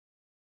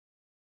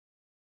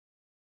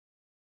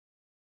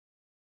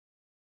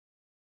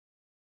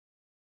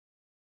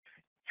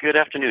Good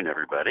afternoon,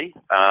 everybody.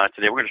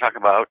 Today we're going to talk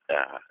about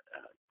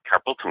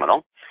carpal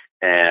tunnel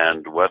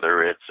and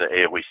whether it's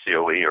AOE,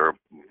 COE, or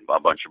a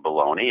bunch of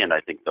baloney. And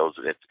I think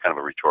it's kind of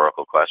a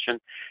rhetorical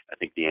question. I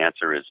think the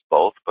answer is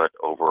both, but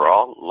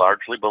overall,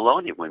 largely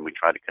baloney when we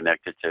try to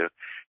connect it to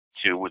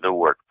the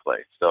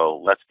workplace.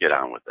 So let's get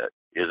on with it.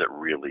 Is it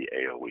really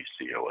AOE,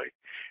 COE?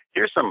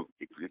 Here's some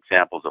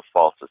examples of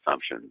false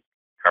assumptions.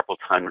 Carpal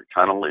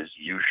tunnel is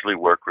usually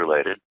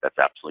work-related. That's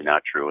absolutely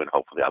not true, and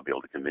hopefully I'll be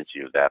able to convince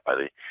you of that by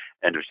the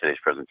end of today's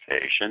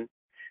presentation.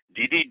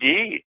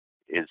 DDD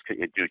is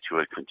due to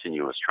a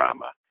continuous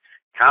trauma.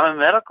 Common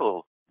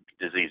medical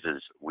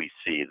diseases we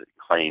see that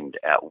claim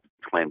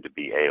to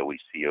be AOE,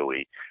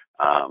 COE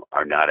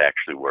are not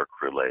actually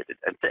work-related.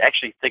 And to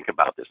actually think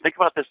about this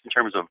in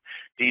terms of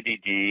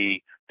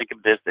DDD. Think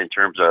of this in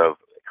terms of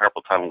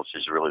carpal tunnel, which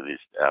is really this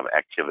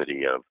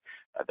activity of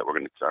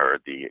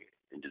the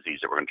disease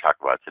that we're going to talk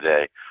about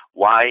today.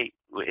 Why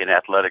in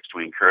athletics do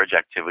we encourage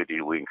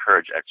activity, we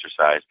encourage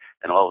exercise,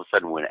 and all of a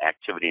sudden when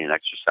activity and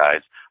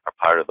exercise are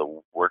part of the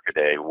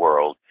workaday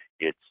world,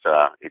 it's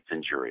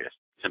injurious.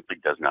 It simply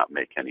does not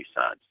make any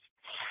sense.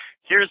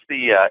 Here's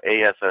the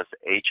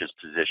ASSH's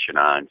position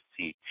on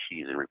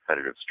CTs and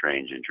repetitive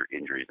strain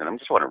injuries, and I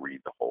just want to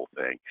read the whole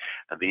thing.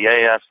 The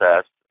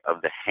ASS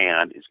of the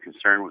hand is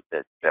concerned with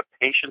that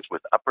patients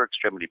with upper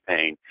extremity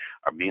pain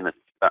are being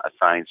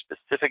assigned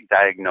specific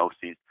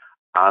diagnoses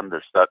on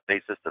the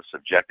basis of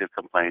subjective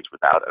complaints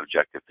without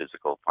objective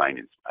physical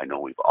findings. I know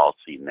we've all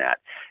seen that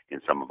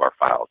in some of our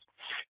files.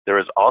 There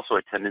is also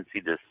a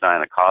tendency to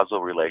assign a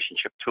causal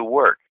relationship to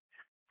work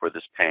for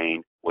this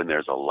pain when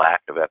there's a lack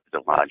of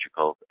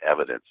epidemiological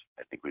evidence.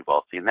 I think we've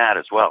all seen that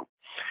as well.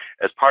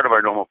 As part of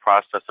our normal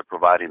process of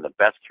providing the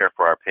best care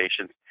for our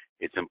patients,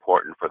 it's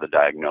important for the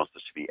diagnosis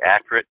to be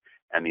accurate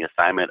and the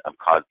assignment of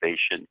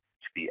causation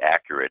to be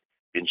accurate.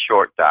 In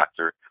short,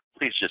 doctor,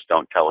 please just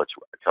don't tell us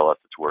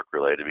it's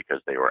work-related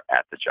because they were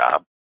at the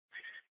job.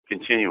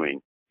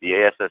 Continuing, the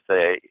ASSH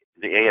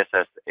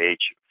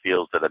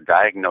feels that a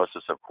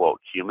diagnosis of,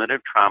 quote,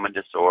 cumulative trauma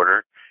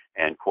disorder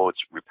and, quote,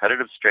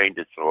 repetitive strain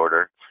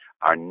disorder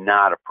are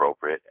not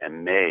appropriate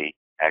and may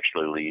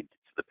actually lead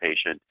the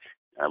patient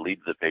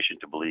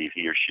to believe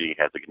he or she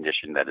has a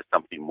condition that is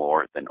something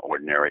more than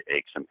ordinary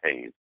aches and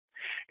pains.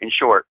 In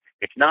short,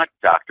 it's not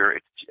doctor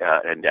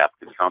and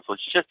applicant's counsel.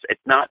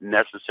 It's not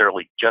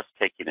necessarily just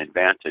taking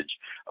advantage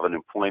of an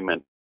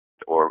employment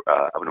or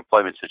of an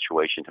employment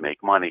situation to make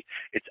money.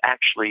 It's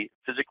actually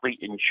physically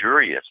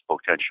injurious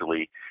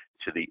potentially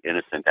to the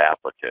innocent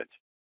applicant.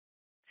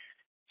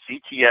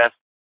 CTS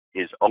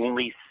is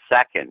only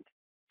second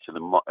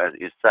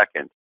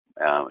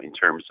in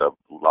terms of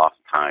lost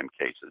time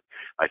cases.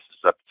 I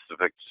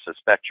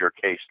suspect your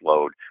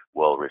caseload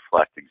will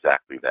reflect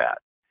exactly that.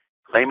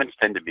 Claimants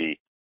tend to be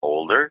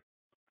older,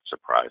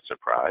 surprise,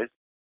 surprise,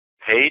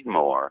 paid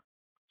more,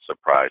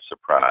 surprise,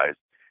 surprise,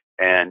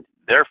 and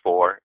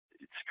therefore,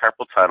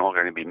 carpal tunnel are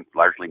going to be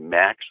largely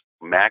max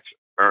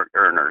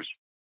earners.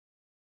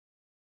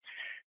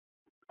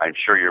 I'm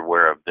sure you're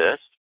aware of this,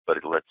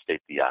 but let's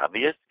state the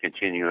obvious.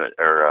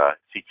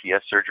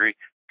 CTS surgery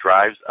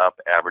drives up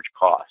average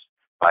cost.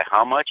 By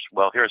how much?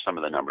 Well, here are some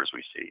of the numbers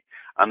we see.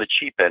 On the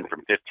cheap end,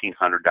 from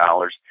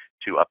 $1,500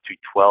 to up to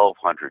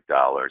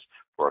 $1,200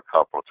 for a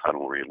carpal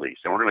tunnel release.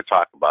 And we're going to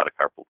talk about a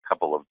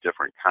couple of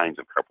different kinds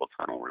of carpal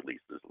tunnel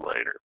releases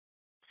later.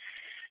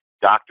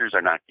 Doctors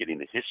are not getting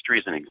the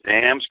histories and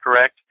exams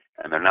correct,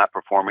 and they're not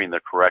performing the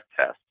correct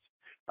tests,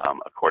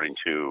 according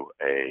to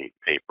a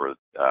paper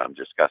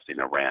discussing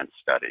a RAND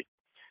study.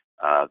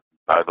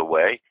 By the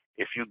way,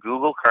 if you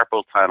Google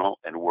carpal tunnel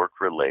and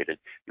work-related,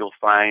 you'll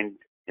find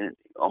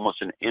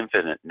almost an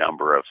infinite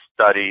number of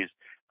studies,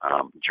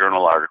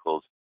 journal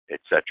articles, et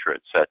cetera,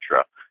 et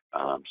cetera.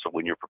 So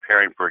when you're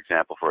preparing, for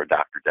example, for a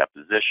doctor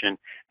deposition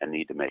and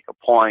need to make a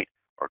point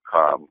or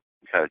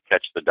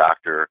catch the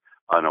doctor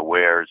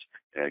unawares,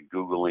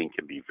 Googling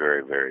can be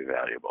very, very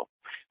valuable.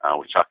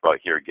 We talk about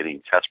here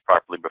getting tests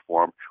properly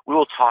performed. We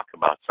will talk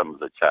about some of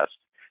the tests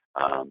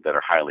that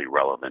are highly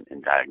relevant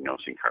in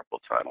diagnosing carpal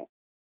tunnel.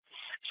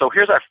 So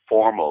here's our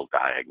formal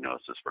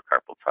diagnosis for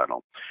carpal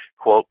tunnel.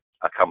 Quote,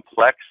 a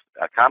complex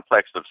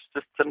of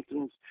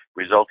symptoms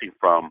resulting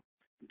from,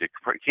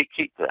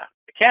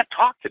 I can't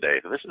talk today,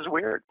 this is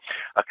weird.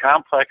 A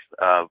complex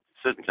of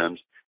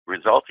symptoms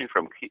resulting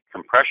from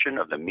compression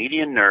of the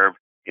median nerve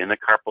in the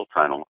carpal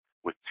tunnel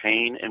with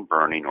pain and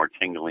burning or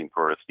tingling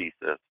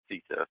paresthesia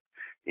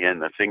in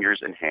the fingers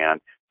and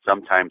hand,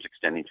 sometimes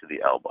extending to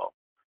the elbow.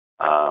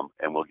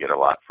 And we'll get a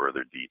lot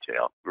further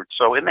detail.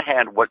 So in the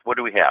hand, what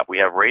do we have? We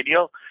have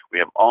radial, we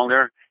have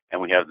ulnar,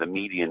 and we have the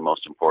median,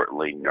 most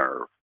importantly,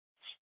 nerve.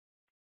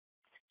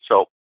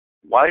 So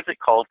why is it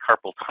called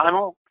carpal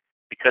tunnel?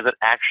 Because it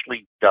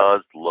actually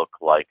does look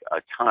like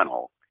a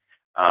tunnel.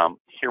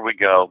 Here we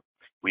go.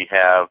 We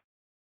have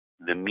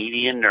the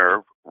median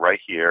nerve right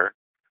here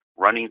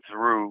running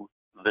through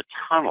the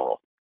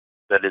tunnel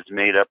that is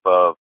made up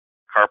of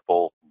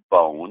carpal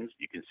bones.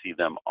 You can see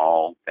them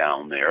all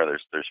down there.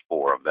 There's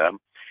 4 of them.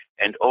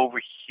 And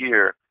over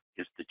here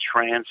is the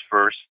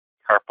transverse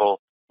carpal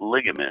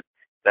ligament.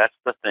 That's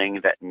the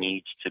thing that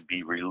needs to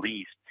be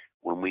released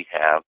when we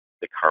have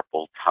the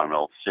carpal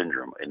tunnel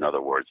syndrome. In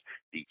other words,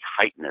 the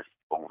tightness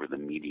over the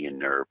median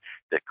nerve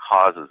that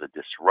causes a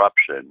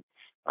disruption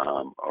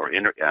of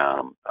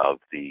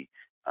the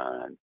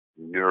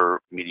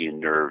median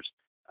nerves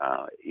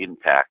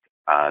impact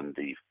on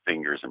the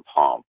fingers and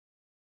palm.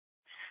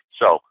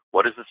 So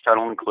what does this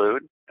tunnel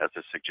include? As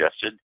I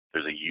suggested,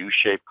 there's a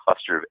U-shaped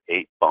cluster of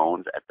 8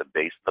 bones at the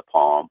base of the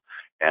palm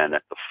and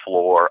at the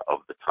floor of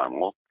the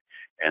tunnel,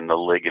 and the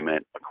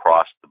ligament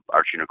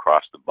arching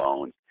across the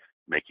bones,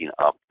 making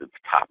up the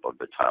top of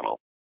the tunnel.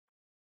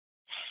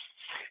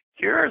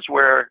 Here's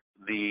where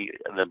the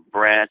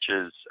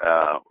branches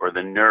or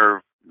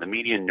the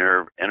median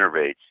nerve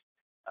innervates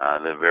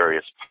the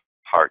various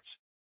parts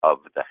of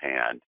the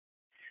hand,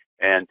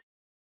 and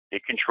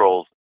it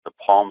controls the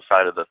palm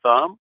side of the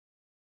thumb,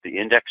 the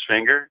index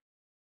finger,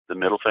 the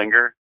middle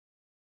finger,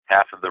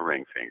 half of the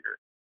ring finger,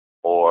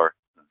 or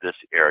this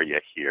area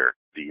here,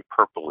 the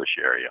purplish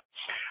area,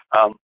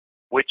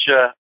 which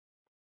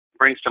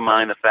brings to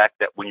mind the fact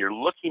that when you're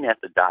looking at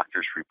the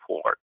doctor's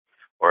report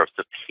or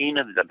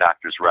subpoena the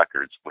doctor's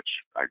records,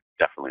 which I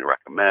definitely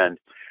recommend,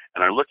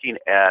 and are looking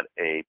at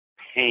a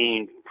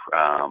pain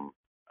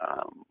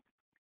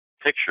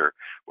picture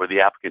where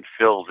the applicant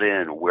fills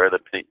in where the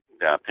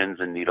pins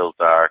and needles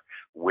are,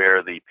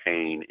 where the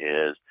pain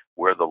is,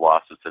 where the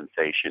loss of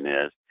sensation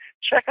is,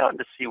 check out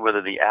to see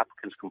whether the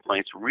applicant's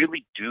complaints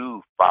really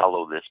do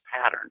follow this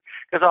pattern.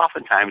 Because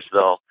oftentimes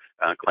they'll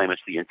claim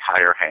it's the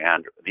entire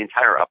hand, the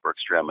entire upper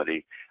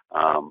extremity,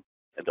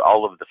 and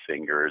all of the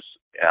fingers,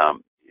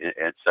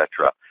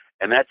 etc.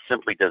 And that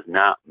simply does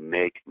not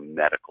make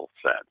medical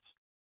sense.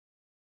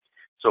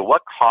 So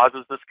what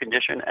causes this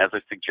condition? As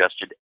I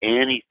suggested,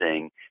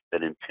 anything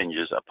that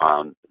impinges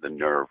upon the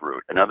nerve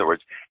root. In other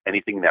words,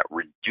 anything that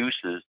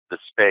reduces the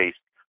space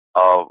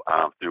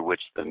through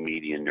which the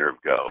median nerve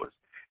goes.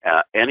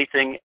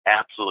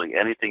 Absolutely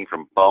anything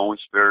from bone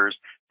spurs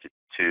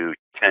to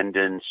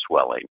tendon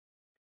swelling.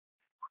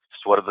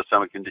 So what are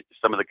some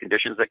of the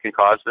conditions that can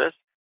cause this?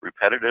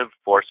 Repetitive,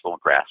 forceful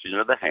grasping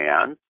of the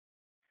hands.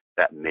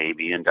 That may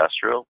be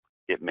industrial.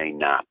 It may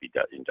not be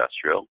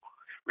industrial.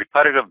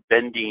 Repetitive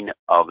bending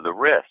of the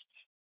wrists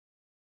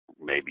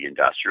may be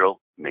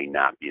industrial, may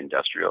not be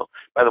industrial.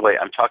 By the way,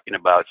 I'm talking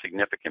about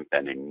significant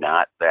bending,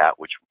 not that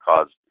which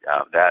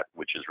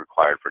is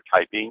required for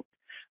typing,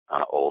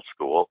 old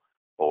school,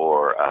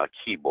 or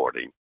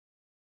keyboarding.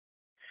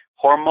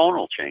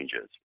 Hormonal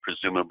changes.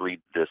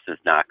 Presumably, this is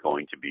not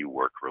going to be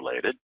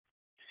work-related.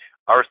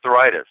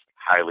 Arthritis.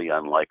 Highly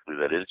unlikely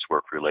that it's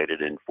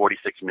work-related, and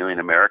 46 million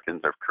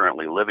Americans are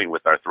currently living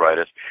with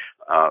arthritis,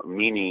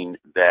 meaning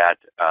that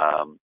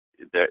a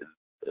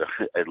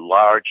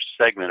large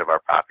segment of our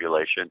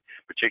population,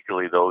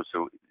 particularly those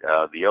who,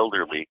 the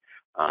elderly,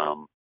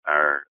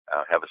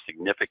 have a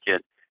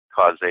significant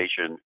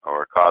causation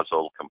or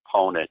causal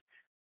component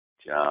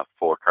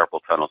for carpal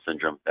tunnel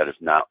syndrome that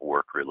is not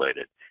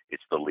work-related.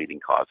 It's the leading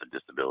cause of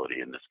disability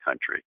in this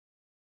country.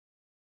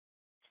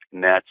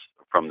 And that's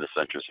from the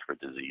Centers for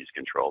Disease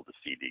Control, the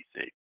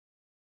CDC.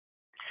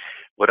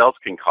 What else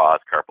can cause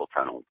carpal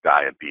tunnel?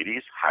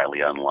 Diabetes,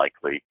 highly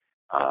unlikely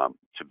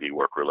to be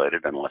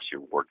work-related unless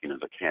you're working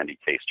as a candy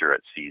taster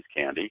at See's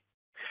Candy.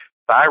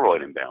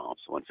 Thyroid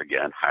imbalance, once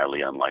again,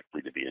 highly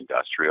unlikely to be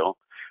industrial.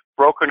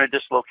 Broken or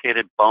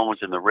dislocated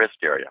bones in the wrist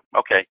area.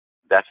 Okay,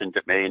 that's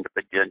may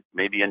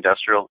be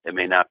industrial, it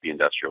may not be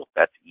industrial.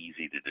 That's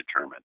easy to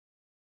determine.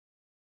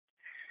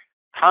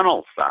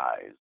 Tunnel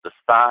size, the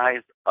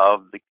size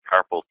of the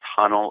carpal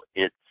tunnel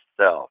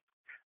itself.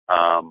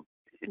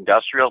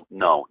 Industrial?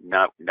 No,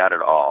 not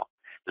at all.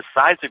 The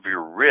size of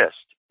your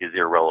wrist is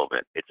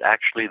irrelevant. It's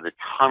actually the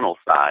tunnel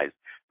size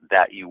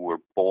that you were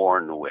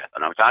born with.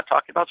 And I'm not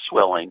talking about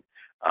swelling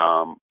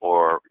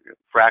or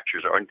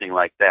fractures or anything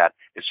like that.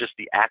 It's just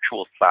the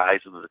actual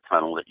size of the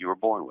tunnel that you were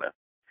born with,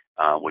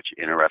 which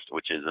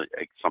is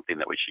something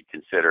that we should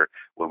consider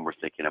when we're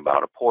thinking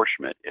about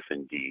apportionment, if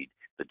indeed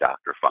the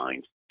doctor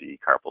finds the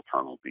carpal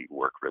tunnel be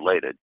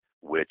work-related,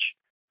 which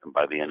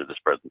by the end of this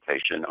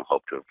presentation, I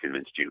hope to have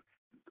convinced you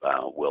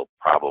will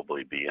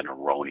probably be an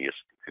erroneous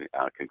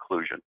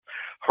conclusion.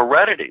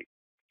 Heredity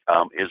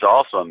is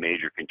also a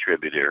major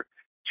contributor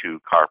to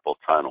carpal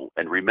tunnel.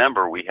 And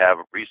remember, we have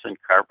a recent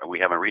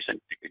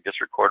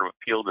District Court of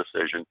Appeal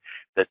decision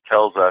that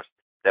tells us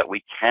that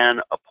we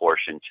can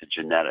apportion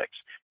to genetics.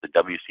 The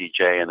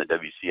WCJ and the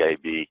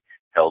WCAB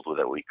held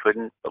that we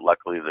couldn't, but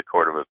luckily the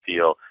Court of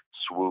Appeal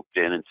swooped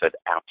in and said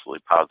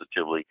absolutely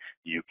positively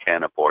you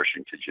can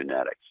apportion to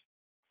genetics.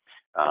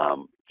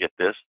 Get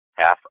this,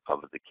 half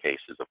of the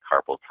cases of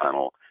carpal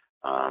tunnel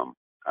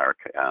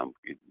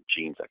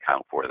genes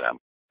account for them.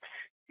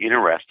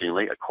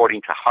 Interestingly,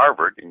 according to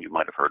Harvard, and you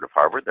might have heard of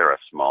Harvard, they're a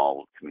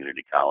small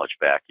community college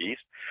back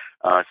east,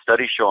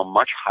 studies show a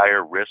much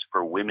higher risk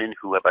for women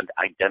who have an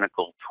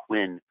identical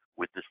twin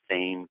with the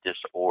same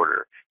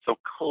disorder. So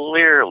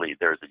clearly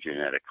there's a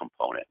genetic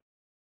component.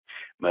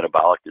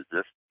 Metabolic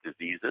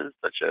diseases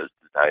such as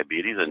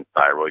diabetes and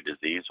thyroid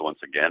disease. Once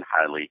again,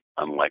 highly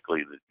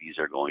unlikely that these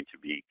are going to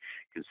be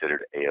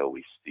considered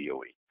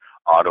AOE-COE.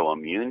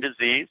 Autoimmune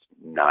disease,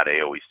 not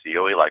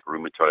AOE-COE, like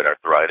rheumatoid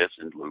arthritis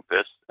and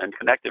lupus, and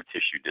connective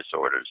tissue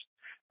disorders.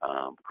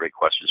 Great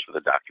questions for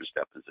the doctor's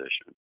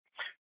deposition.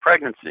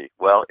 Pregnancy,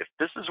 well, if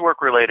this is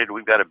work-related,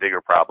 we've got a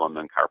bigger problem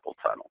than carpal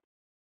tunnel.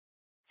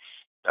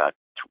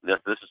 This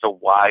is a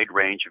wide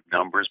range of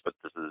numbers, but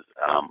this is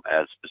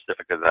as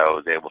specific as I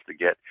was able to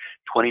get.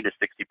 20 to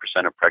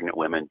 60% of pregnant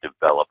women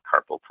develop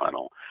carpal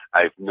tunnel.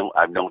 I've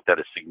noted that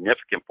a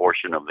significant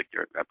proportion of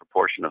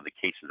the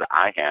cases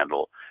I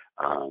handle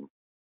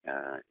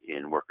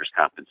in workers'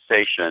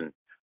 compensation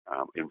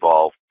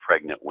involve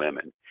pregnant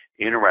women.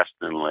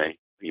 Interestingly,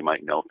 you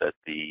might note that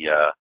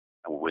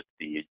with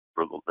the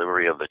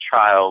delivery of the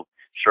child,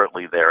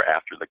 shortly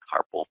thereafter, the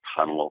carpal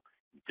tunnel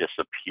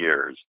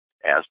disappears,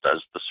 as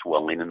does the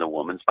swelling in the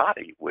woman's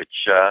body,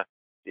 which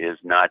is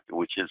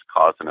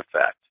cause and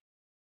effect.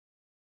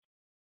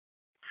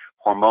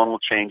 Hormonal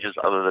changes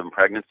other than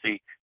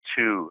pregnancy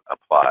too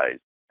applies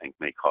and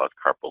may cause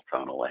carpal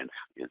tunnel and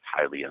is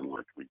highly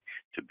unlikely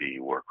to be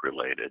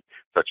work-related,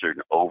 such as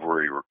an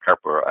ovary or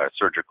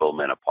surgical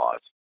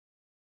menopause.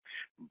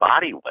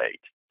 Body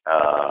weight.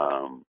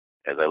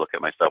 As I look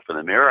at myself in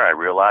the mirror, I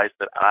realize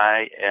that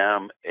I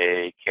am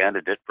a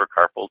candidate for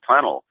carpal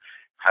tunnel.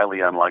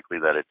 Highly unlikely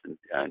that it's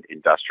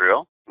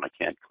industrial. I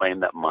can't claim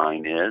that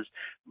mine is,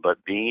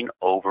 but being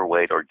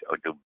overweight or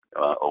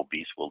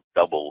obese will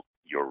double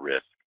your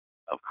risk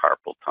of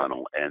carpal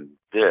tunnel. And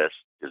this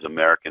is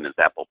American as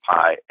apple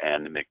pie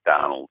and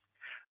McDonald's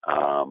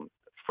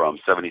from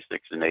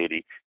 76 and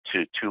 80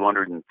 to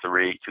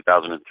 2003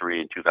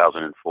 and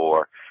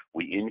 2004.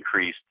 We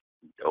increased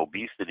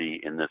obesity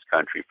in this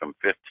country from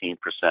 15%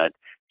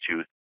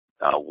 to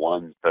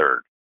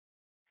 1/3.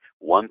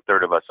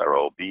 1/3 of us are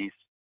obese,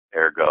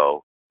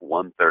 ergo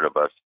 1/3 of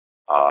us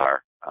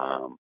are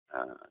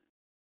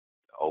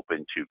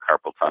open to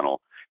carpal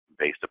tunnel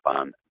based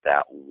upon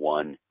that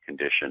one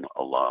condition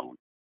alone.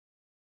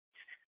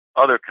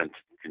 Other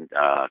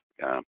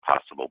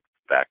possible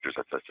factors,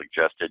 as I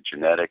suggested: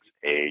 genetics,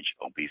 age,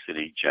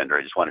 obesity, gender.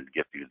 I just wanted to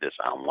give you this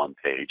on one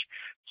page.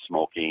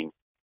 Smoking,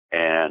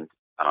 and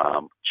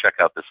check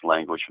out this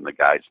language from the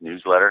Guide's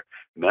newsletter.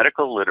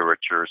 Medical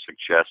literature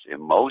suggests in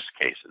most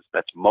cases,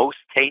 that's most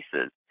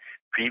cases,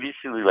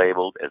 previously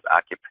labeled as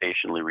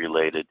occupationally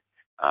related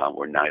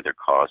were neither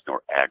caused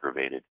nor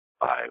aggravated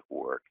by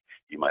work.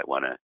 You might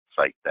want to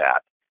cite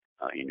that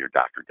in your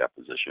doctor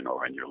deposition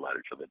or in your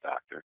letter to the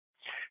doctor.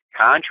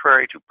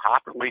 Contrary to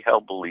popularly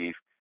held belief,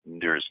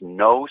 there's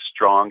no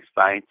strong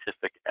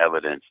scientific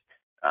evidence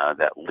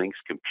that links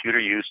computer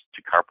use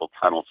to carpal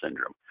tunnel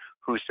syndrome.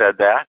 Who said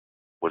that?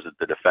 Was it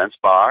the defense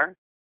bar?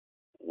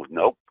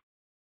 Nope.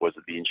 Was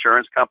it the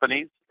insurance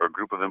companies or a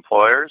group of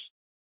employers?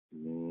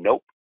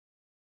 Nope.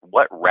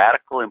 What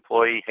radical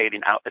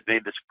employee-hating outlet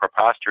made this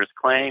preposterous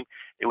claim?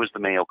 It was the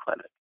Mayo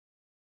Clinic.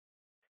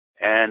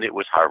 And it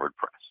was Harvard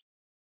Press.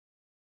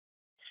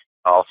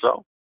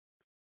 Also,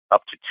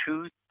 up to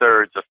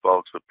 2/3 of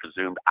folks with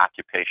presumed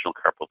occupational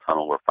carpal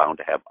tunnel were found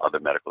to have other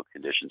medical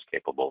conditions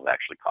capable of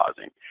actually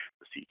causing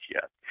the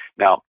CTS.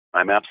 Now,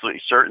 I'm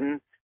absolutely certain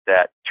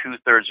that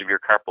 2/3 of your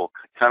carpal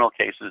tunnel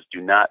cases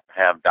do not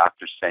have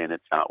doctors saying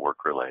it's not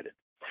work-related.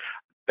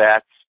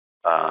 That's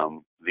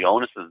the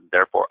onus is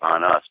therefore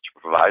on us to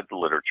provide the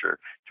literature,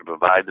 to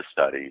provide the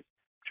studies,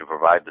 to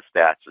provide the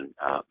stats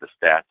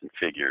and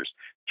figures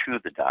to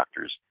the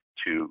doctors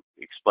to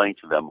explain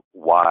to them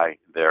why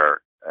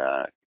their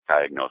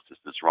diagnosis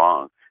is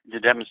wrong, to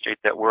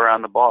demonstrate that we're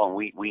on the ball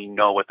and we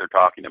know what they're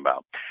talking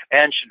about.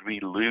 And should we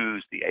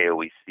lose the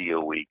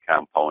AOE-COE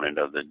component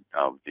of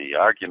the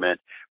argument,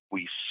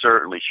 we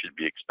certainly should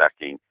be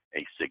expecting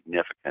a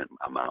significant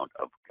amount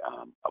of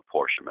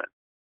apportionment.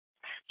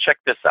 Check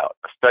this out.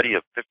 A study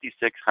of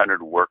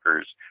 5,600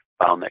 workers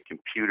found that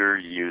computer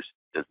use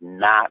does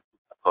not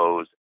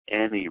pose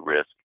any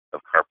risk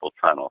of carpal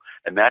tunnel.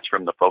 And that's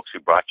from the folks who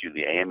brought you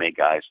the AMA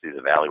guides through the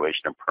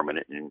evaluation of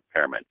permanent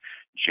impairment,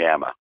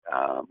 JAMA,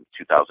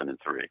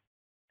 2003.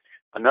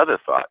 Another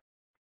thought.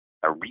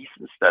 A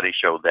recent study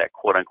showed that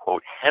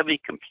quote-unquote heavy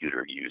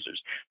computer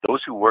users,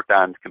 those who worked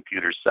on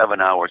computers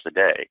 7 hours a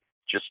day,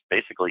 just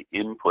basically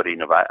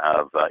inputting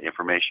of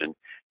information,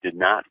 did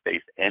not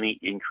face any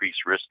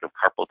increased risk of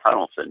carpal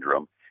tunnel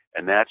syndrome,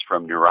 and that's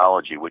from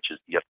Neurology, which is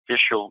the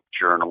official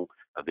journal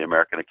of the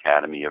American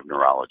Academy of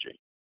Neurology.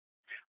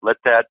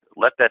 Let that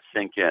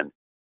sink in.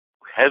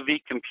 Heavy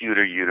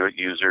computer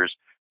users,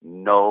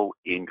 no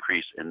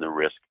increase in the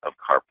risk of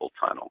carpal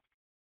tunnel.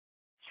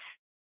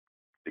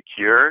 The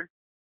cure?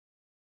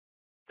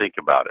 Think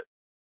about it.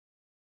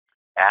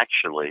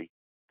 Actually,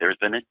 there's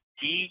been a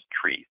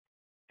decrease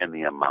in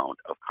the amount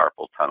of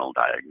carpal tunnel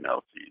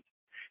diagnoses.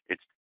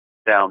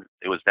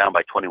 It was down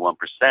by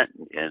 21%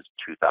 in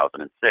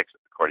 2006,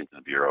 according to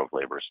the Bureau of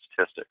Labor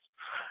Statistics.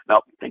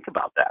 Now, think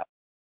about that.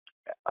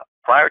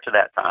 Prior to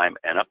that time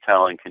and up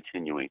till and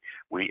continuing,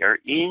 we are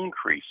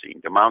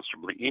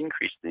demonstrably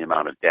increasing the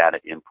amount of data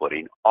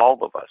inputting.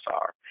 All of us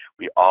are.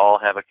 We all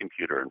have a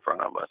computer in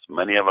front of us.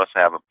 Many of us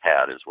have a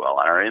pad as well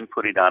and are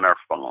inputting on our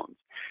phones.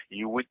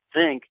 You would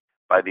think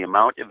by the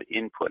amount of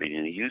inputting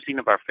and the using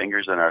of our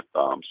fingers and our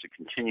thumbs to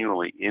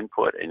continually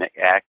input and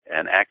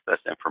access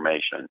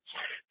information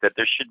that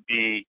there should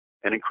be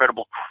an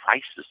incredible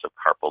crisis of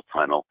carpal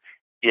tunnel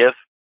if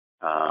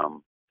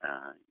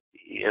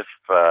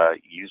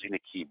using a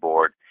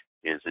keyboard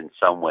is in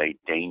some way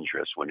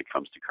dangerous when it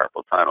comes to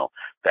carpal tunnel.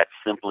 That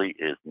simply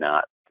is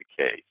not the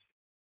case.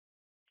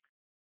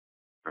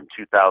 From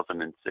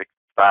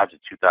 2005 to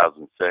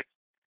 2006,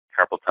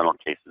 carpal tunnel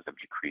cases have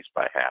decreased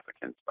by half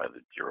against by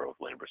the Bureau of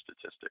Labor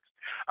Statistics.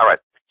 All right,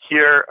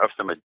 here are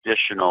some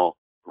additional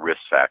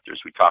risk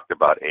factors. We talked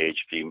about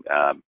age, being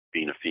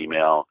a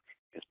female,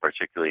 is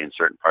particularly in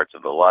certain parts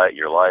of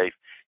your life,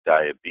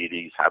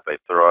 diabetes,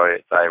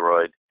 hypothyroid,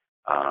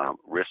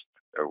 wrist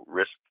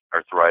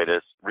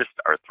arthritis,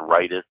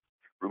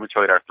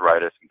 rheumatoid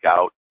arthritis,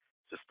 gout,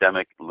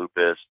 systemic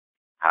lupus,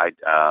 high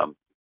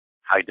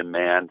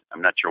demand.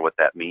 I'm not sure what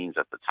that means.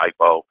 That's a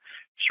typo.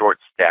 Short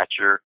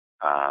stature,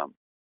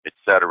 et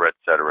cetera, et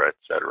cetera, et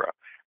cetera.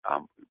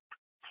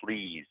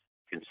 Please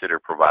consider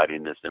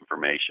providing this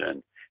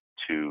information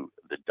to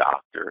the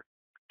doctor,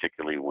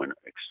 particularly when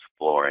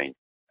exploring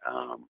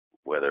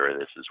whether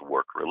this is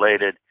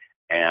work-related,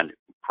 and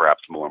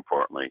perhaps more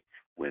importantly,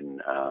 when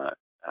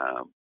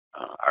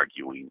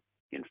arguing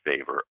in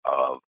favor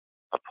of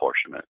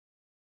apportionment.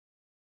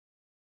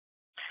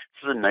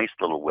 This is a nice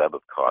little web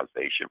of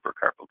causation for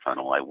carpal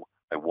tunnel.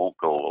 I won't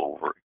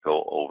go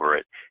over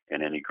it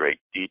in any great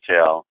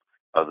detail,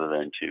 other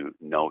than to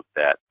note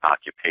that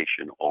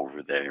occupation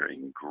over there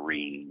in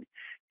green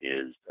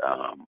is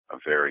a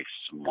very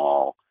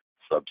small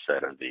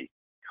subset of the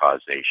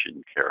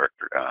causation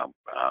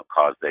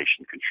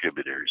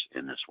contributors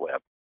in this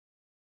web.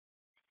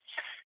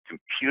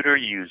 Computer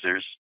use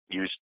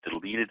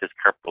deleted as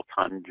carpal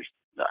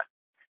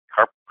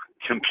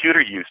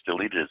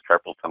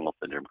tunnel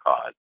syndrome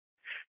cause.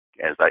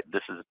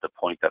 This is the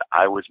point that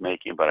I was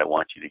making, but I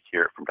want you to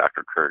hear it from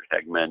Dr. Kurt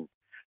Hegman,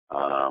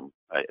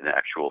 an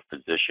actual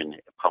physician,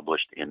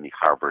 published in the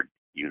Harvard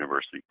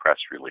University press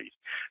release.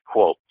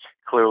 Quote,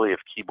 clearly if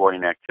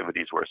keyboarding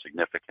activities were a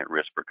significant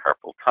risk for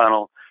carpal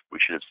tunnel, we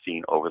should have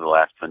seen over the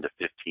last 10 to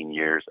 15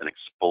 years an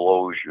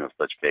explosion of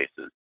such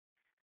cases.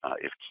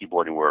 If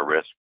keyboarding were a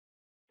risk,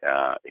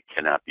 it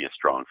cannot be a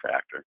strong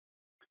factor,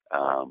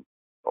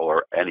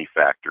 or any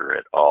factor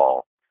at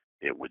all,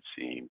 it would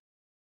seem.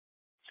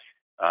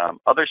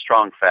 Other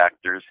strong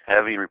factors: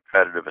 heavy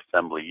repetitive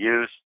assembly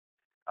use,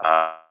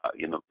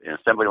 in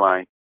assembly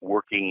line,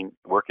 work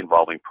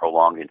involving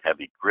prolonged and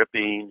heavy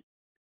gripping,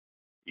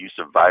 use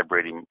of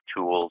vibrating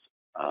tools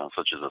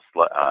such as a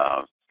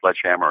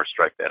sledgehammer or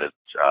strike. That is,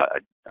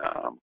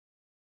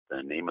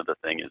 the name of the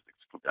thing is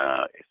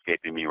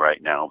escaping me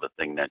right now. The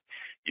thing that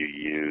you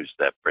use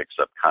that breaks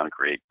up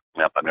concrete.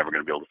 Nope, I'm never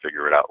going to be able to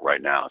figure it out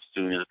right now. As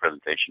soon as the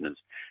presentation is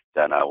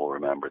done, I will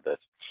remember this.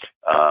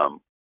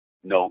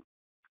 Note.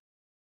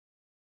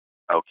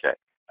 Okay.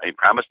 I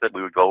promised that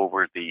we would go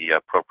over the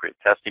appropriate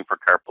testing for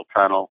carpal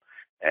tunnel,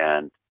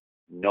 and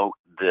note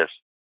this.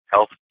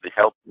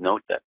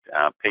 Note that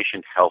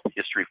patient health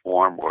history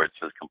form, where it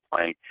says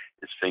complaint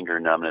is finger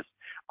numbness.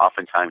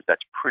 Oftentimes,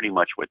 that's pretty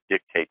much what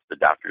dictates the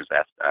doctor's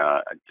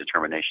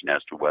determination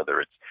as to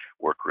whether it's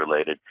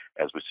work-related.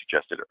 As we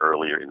suggested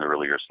earlier in the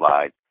earlier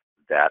slide,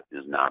 that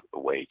is not the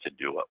way to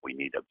do it. We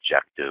need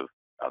objective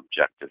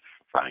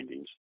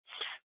findings.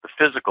 The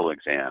physical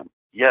exam.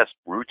 Yes,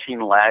 routine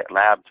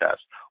lab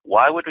tests.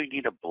 Why would we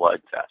need a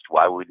blood test?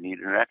 Why would we need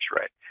an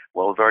x-ray?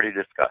 Well, we've already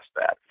discussed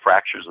that.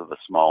 Fractures of the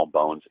small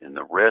bones in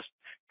the wrist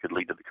could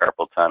lead to the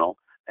carpal tunnel,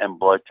 and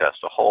blood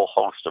tests. A whole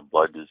host of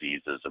blood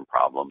diseases and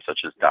problems, such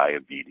as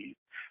diabetes,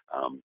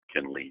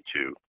 can lead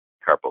to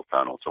carpal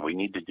tunnel. So we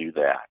need to do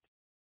that.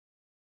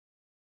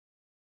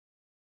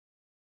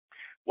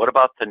 What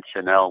about the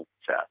Chanel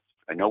test?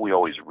 I know we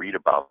always read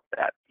about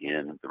that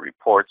in the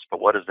reports, but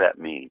what does that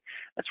mean?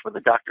 That's where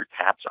the doctor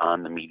taps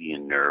on the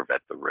median nerve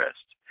at the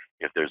wrist.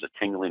 If there's a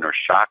tingling or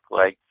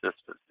shock-like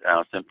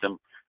symptom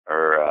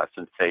or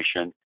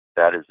sensation,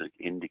 that is an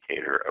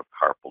indicator of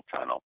carpal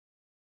tunnel.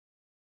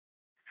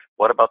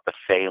 What about the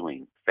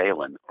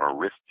Phelan or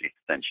wrist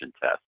extension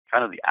test?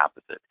 Kind of the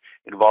opposite.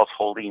 It involves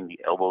holding the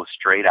elbow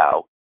straight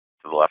out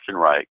to the left and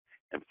right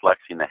and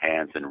flexing the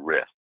hands and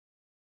wrists,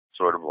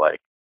 sort of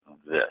like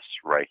this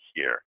right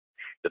here.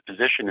 The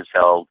position is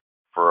held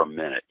for a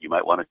minute. You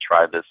might want to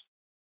try this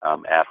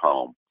at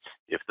home.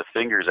 If the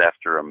fingers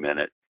after a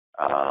minute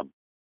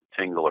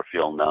tingle or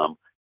feel numb,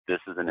 this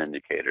is an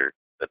indicator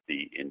that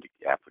the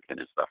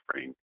applicant is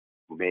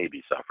may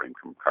be suffering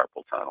from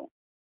carpal tunnel.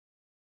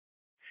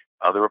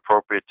 Other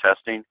appropriate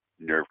testing: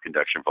 nerve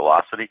conduction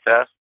velocity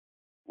test,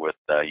 with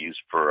use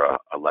for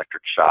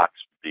electric shocks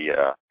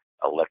via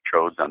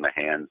electrodes on the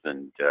hands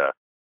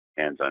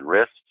on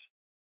wrists.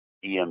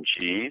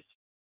 EMGs,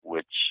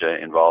 which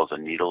involves a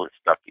needle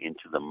stuck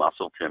into the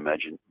muscle to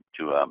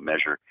to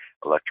measure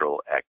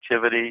electrical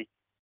activity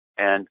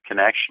and can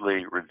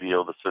actually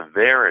reveal the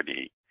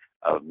severity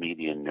of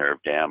median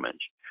nerve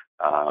damage,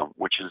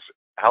 which is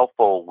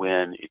helpful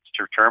when it's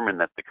determined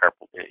that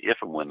if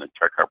and when the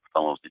carpal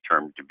tunnel is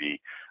determined to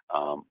be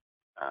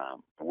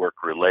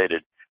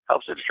work-related,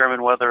 helps to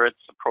determine whether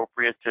it's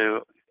appropriate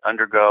to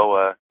undergo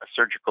a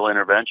surgical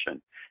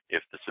intervention.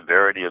 If the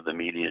severity of the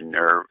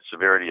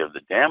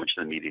damage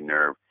to the median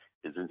nerve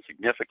is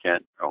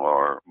insignificant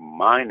or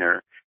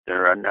minor,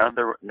 there are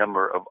another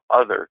number of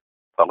other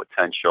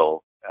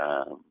potential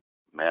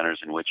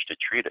manners in which to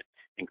treat it,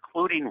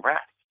 including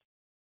rest.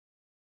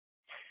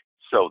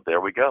 So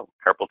there we go.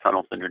 Carpal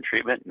tunnel syndrome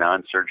treatment,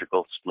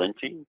 non-surgical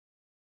splinting,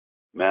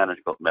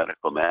 medical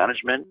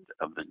management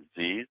of the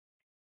disease,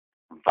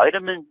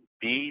 vitamin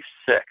B6.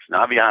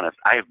 Now, I'll be honest,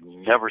 I have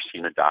never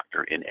seen a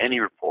doctor in any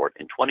report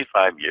in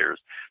 25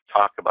 years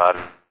talk about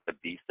a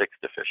B6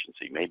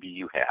 deficiency. Maybe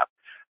you have,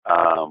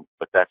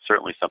 but that's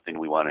certainly something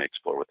we want to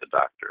explore with the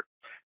doctor.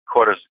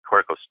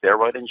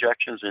 Corticosteroid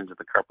injections into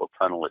the carpal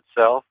tunnel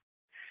itself.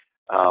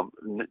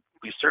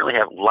 We certainly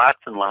have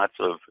lots and lots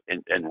of,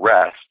 and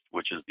rest,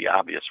 which is the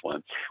obvious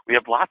one. We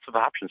have lots of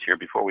options here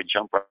before we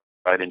jump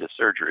right into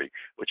surgery,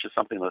 which is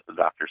something that the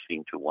doctors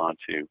seem to want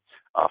to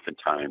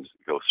oftentimes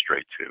go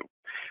straight to.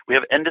 We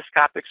have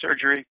endoscopic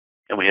surgery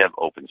and we have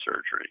open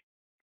surgery.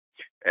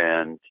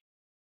 And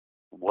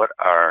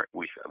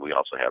we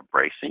also have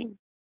bracing,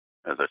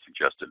 as I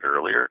suggested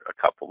earlier. A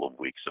couple of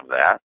weeks of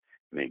that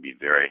may be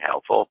very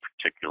helpful,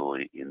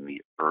 particularly in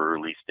the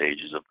early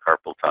stages of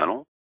carpal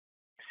tunnel.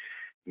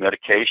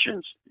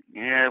 Medications,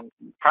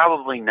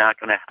 probably not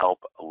going to help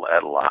a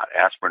lot.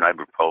 Aspirin,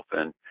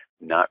 ibuprofen,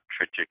 not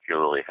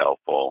particularly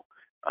helpful.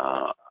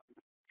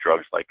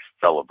 Drugs like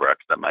Celebrex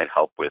that might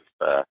help with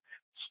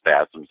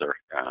spasms or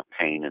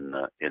pain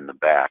in the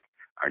back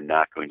are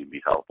not going to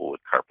be helpful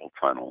with carpal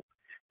tunnel.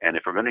 And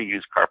if we're going to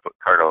use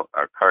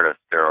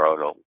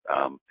corticosteroidal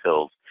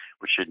pills,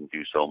 we shouldn't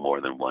do so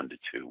more than 1 to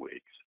 2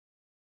 weeks.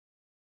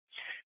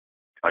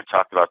 I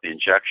talked about the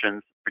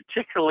injections,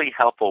 particularly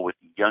helpful with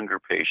younger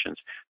patients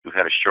who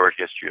had a short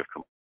history of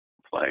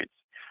complaints.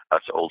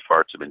 Us old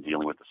farts have been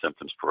dealing with the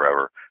symptoms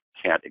forever.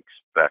 Can't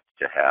expect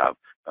to have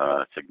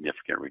a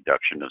significant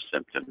reduction of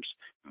symptoms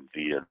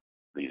via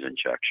these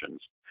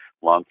injections.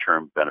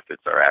 Long-term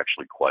benefits are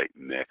actually quite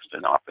mixed,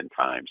 and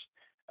oftentimes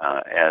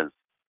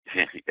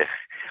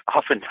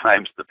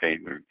the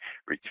pain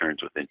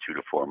returns within 2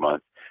 to 4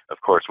 months. Of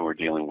course, when we're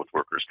dealing with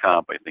workers'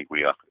 comp, I think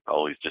we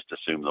always just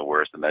assume the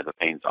worst, and that the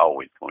pain's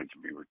always going to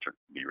be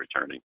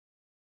returning.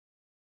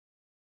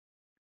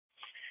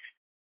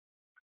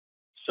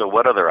 So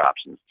what other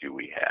options do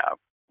we have?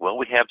 Well,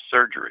 we have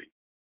surgery.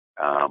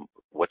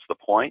 What's the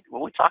point?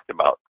 Well, we talked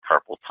about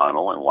carpal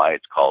tunnel and why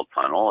it's called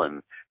tunnel,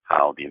 and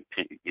how we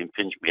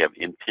have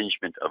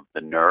impingement of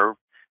the nerve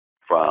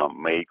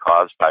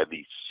caused by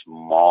the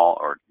small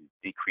or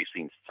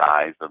decreasing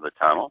size of the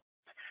tunnel.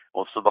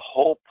 Well, so the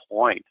whole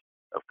point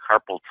of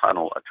carpal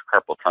tunnel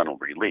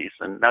release,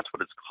 and that's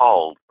what it's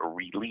called, a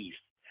release,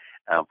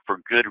 for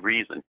good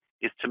reason,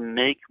 is to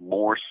make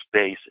more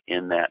space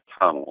in that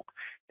tunnel.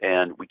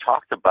 And we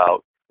talked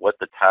about what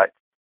the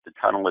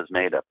tunnel is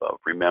made up of.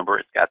 Remember,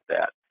 it's got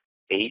that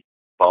 8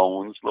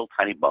 bones, little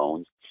tiny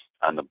bones,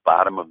 on the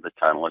bottom of the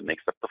tunnel. It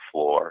makes up the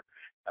floor.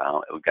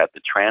 We've got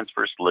the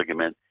transverse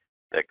ligament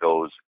that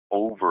goes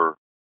over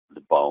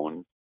the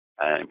bone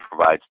and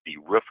provides the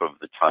roof of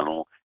the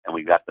tunnel. And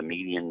we've got the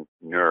median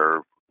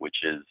nerve, which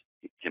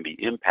can be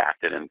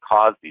impacted and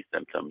cause these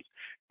symptoms,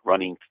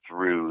 running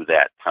through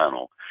that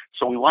tunnel.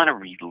 So we want to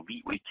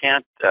release. We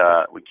can't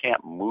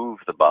move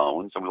the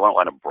bones, and we don't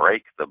want to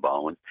break the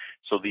bones.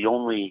 So the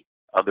only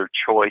other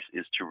choice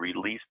is to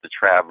release the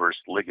transverse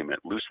ligament,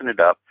 loosen it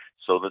up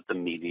so that the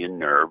median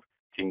nerve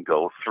can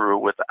go through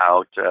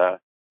without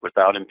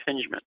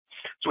impingement.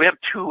 So we have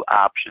 2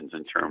 options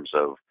in terms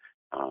of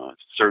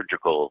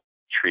surgical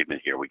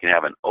treatment here. We can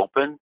have an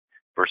open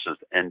versus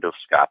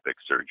endoscopic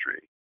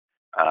surgery.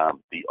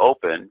 The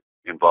open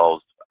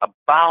involves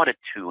about a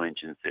 2-inch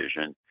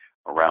incision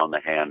around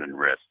the hand and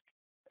wrist.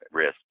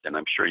 And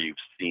I'm sure you've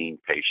seen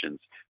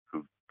patients,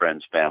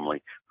 friends,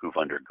 family, who've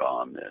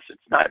undergone this.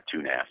 It's not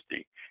too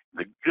nasty.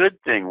 The good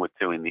thing with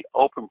doing the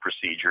open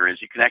procedure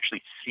is you can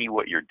actually see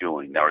what you're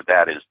doing. Now,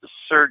 that is, the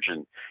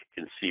surgeon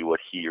can see what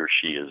he or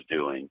she is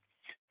doing.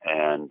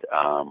 And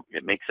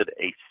it makes it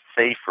a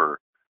safer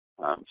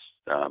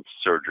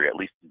surgery, at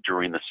least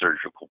during the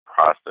surgical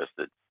process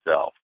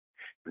itself.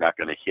 We're not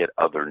going to hit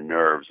other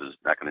nerves. It's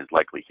not going to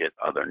likely hit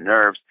other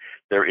nerves.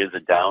 There is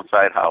a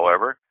downside,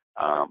 however.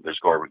 There's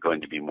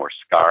going to be more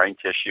scarring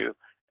tissue,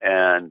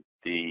 and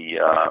the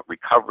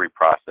recovery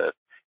process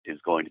is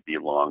going to be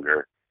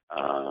longer,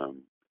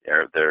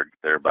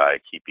 thereby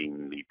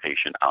keeping the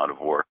patient out of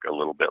work a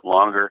little bit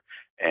longer,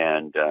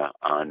 and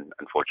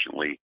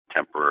unfortunately,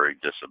 temporary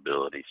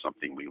disability,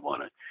 something we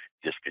want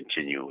to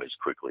discontinue as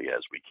quickly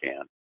as we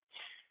can.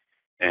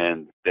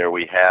 And there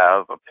we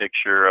have a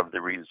picture of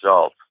the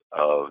results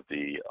of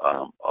the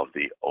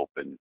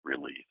open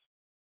release.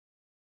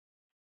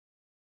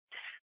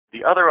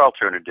 The other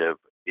alternative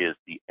is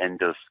the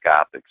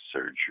endoscopic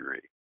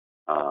surgery.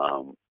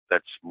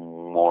 That's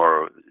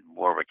more of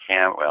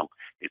a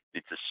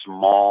it's a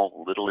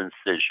small little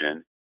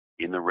incision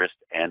in the wrist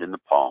and in the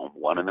palm,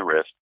 one in the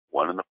wrist,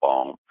 one in the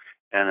palm,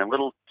 and a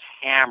little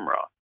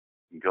camera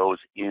goes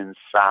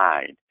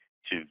inside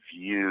to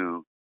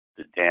view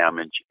the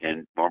damage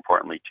and, more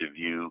importantly, to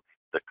view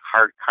the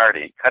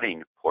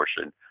cutting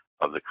portion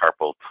of the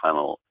carpal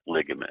tunnel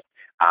ligament.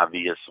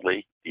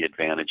 Obviously, the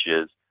advantage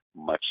is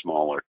much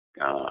smaller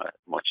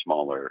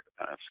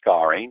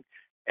scarring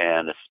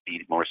and a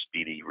more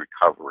speedy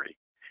recovery.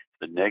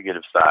 The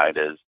negative side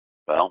is,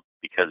 well,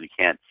 because you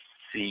can't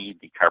see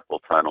the carpal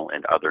tunnel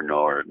and other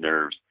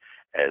nerves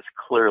as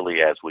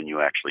clearly as when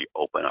you actually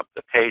open up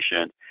the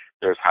patient,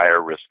 there's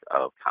higher risk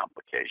of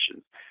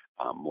complications,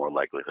 more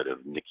likelihood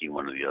of nicking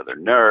one of the other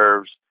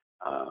nerves,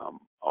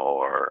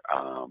 or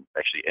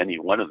actually any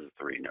one of the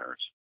three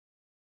nerves.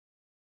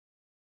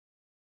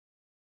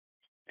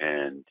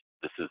 And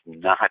this is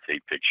not a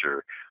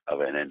picture of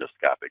an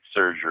endoscopic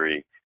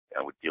surgery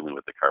with dealing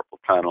with the carpal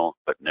tunnel,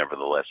 but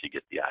nevertheless, you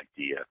get the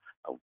idea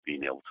of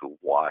being able to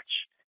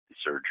watch the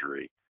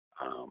surgery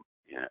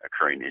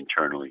occurring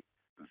internally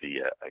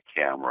via a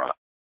camera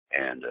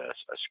and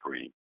a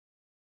screen.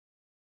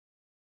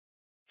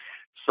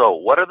 So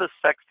what are the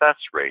success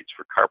rates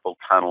for carpal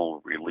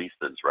tunnel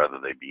releases, whether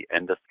they be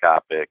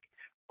endoscopic,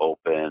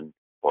 open,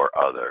 or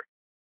other?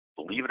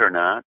 Believe it or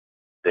not,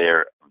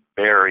 they're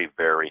very,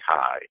 very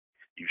high.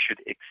 You should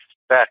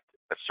expect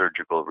a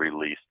surgical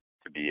release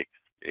to be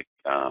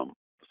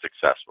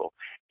successful.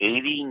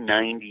 80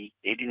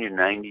 to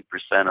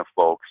 90% of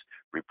folks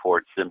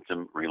report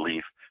symptom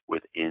relief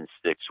within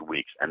 6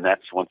 weeks. And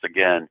that's, once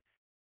again,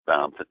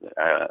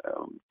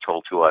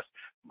 told to us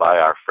by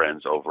our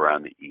friends over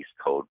on the East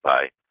Coast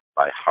by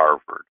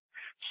Harvard.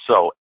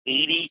 So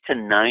 80 to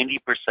 90%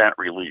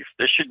 relief.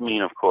 This should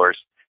mean, of course,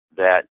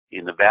 that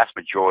in the vast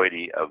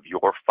majority of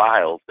your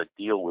files that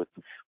deal with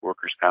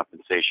workers'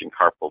 compensation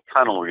carpal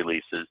tunnel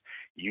releases,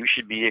 you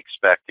should be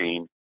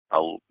expecting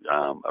a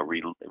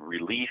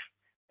relief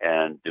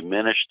and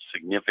diminished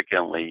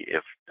significantly,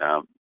 if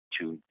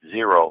to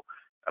zero,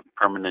 a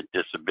permanent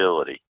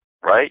disability,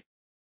 right?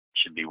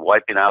 Should be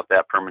wiping out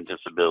that permanent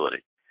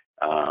disability.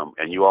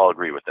 And you all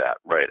agree with that,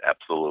 right?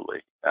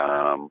 Absolutely.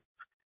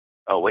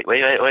 Oh, wait.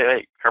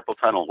 Carpal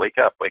tunnel, wake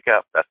up.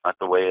 That's not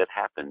the way it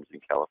happens in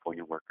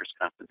California workers'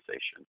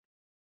 compensation.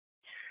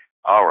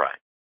 All right.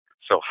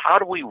 So how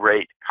do we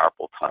rate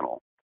carpal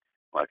tunnel?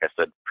 Like I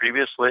said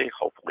previously,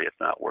 hopefully it's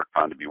not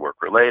found to be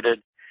work-related.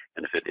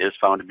 And if it is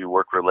found to be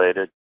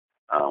work-related,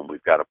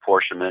 we've got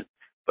apportionment.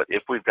 But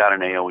if we've got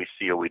an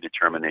AOE-COE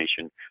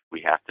determination,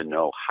 we have to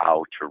know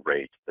how to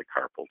rate the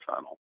carpal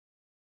tunnel.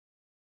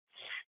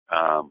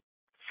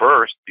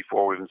 First,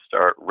 before we even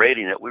start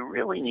rating it, we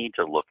really need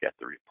to look at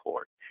the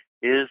report.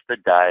 Is the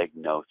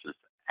diagnosis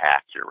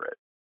accurate?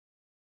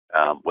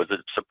 Was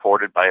it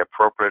supported by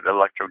appropriate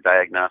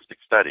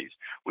electrodiagnostic studies?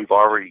 We've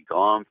already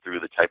gone through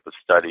the type of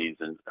studies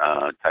and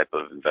type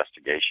of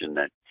investigation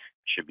that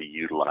should be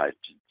utilized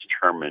to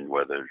determine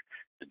whether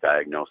the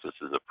diagnosis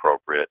is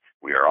appropriate.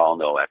 We are all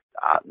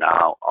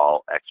now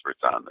all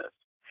experts on this.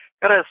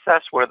 Got to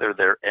assess whether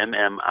they're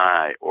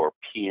MMI or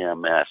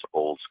PMS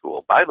old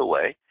school. By the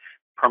way,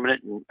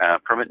 permanent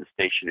and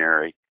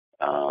stationary,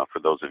 for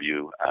those of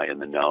you in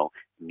the know,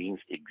 means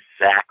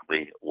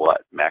exactly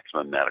what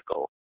maximum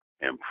medical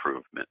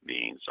improvement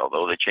means.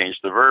 Although they changed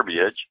the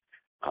verbiage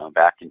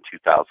back in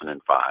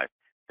 2005,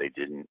 they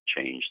didn't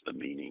change the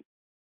meaning.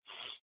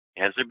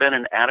 Has there been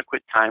an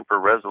adequate time for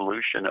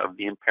resolution of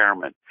the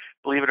impairment?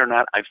 Believe it or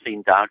not, I've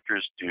seen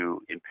doctors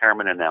do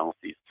impairment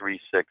analyses 3,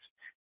 6,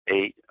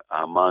 8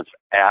 months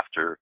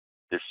after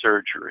the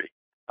surgery.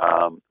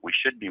 We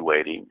should be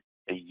waiting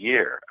a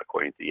year,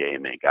 according to the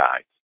AMA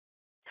guides.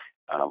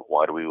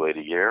 Why do we wait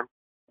a year?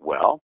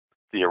 Well,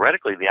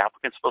 theoretically, the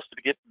applicant's supposed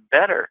to get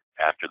better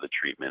after the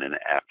treatment and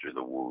after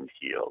the wound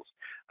heals.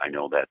 I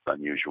know that's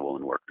unusual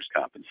in workers'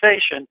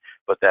 compensation,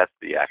 but that's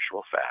the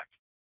actual fact.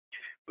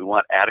 We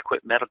want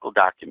adequate medical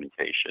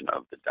documentation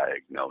of the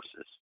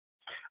diagnosis.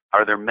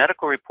 Are there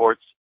medical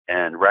reports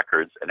and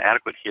records and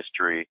adequate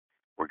history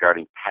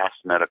regarding past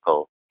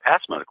medical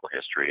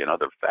history and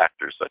other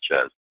factors such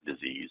as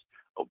disease,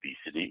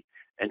 obesity,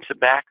 and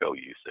tobacco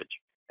usage?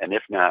 And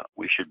if not,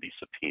 we should be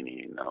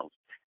subpoenaing those.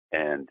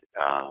 And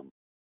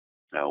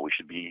we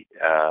should be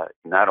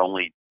not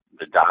only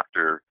the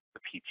doctor, the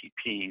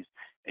PTPs,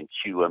 and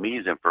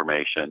QME's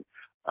information,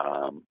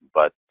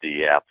 but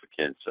the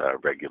applicant's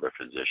regular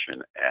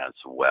physician as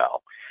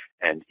well.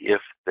 And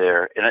if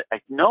I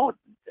know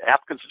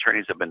applicants'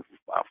 attorneys have been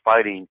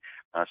fighting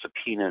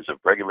subpoenas of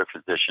regular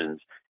physicians'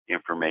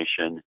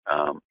 information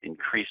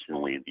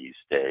increasingly these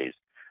days.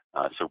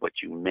 So what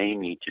you may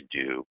need to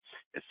do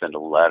is send a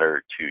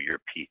letter to your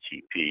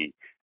PTP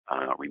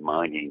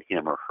reminding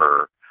him or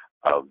her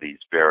of these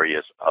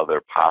various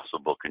other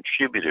possible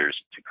contributors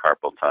to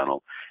carpal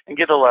tunnel, and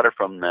get a letter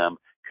from them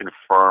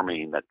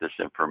confirming that this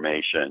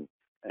information,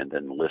 and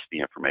then list the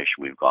information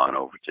we've gone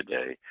over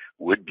today,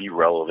 would be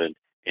relevant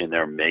in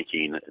their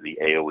making the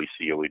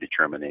AOE-COE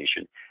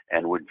determination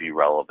and would be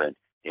relevant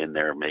in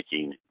their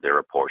making their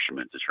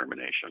apportionment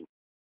determination.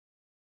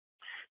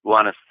 We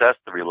want to assess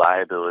the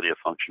reliability of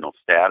functional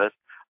status.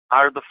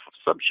 Are the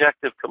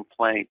subjective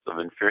complaints of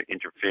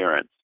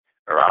interference,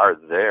 or are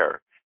the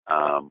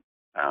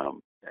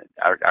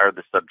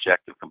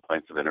subjective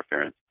complaints of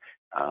interference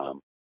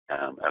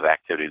of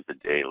activities of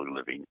daily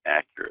living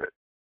accurate?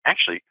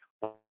 Actually,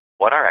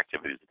 what are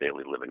activities of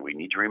daily living? We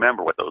need to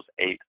remember what those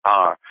 8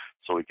 are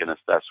so we can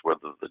assess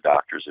whether the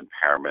doctor's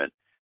impairment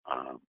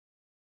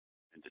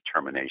and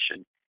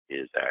determination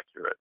is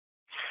accurate.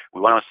 We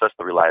want to assess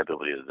the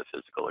reliability of the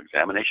physical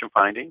examination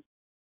findings.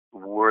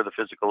 Were the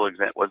physical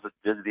exam,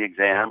 did the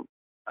exam,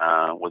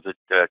 was it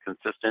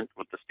consistent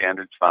with the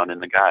standards found in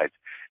the guides?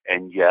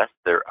 And yes,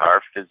 there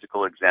are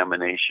physical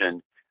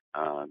examination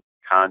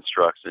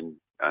constructs and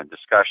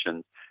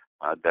discussions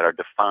that are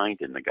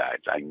defined in the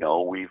guides. I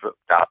know we've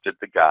adopted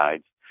the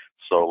guides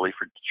solely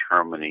for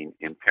determining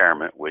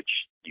impairment, which,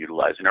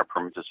 utilizing our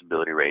permanent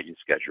disability rating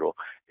schedule,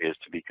 is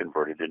to be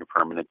converted into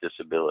permanent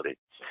disability.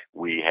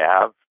 We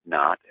have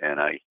not,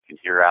 and I can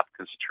hear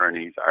applicants'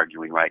 attorneys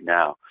arguing right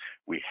now,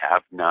 we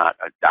have not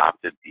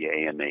adopted the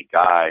AMA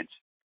guides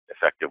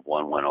effective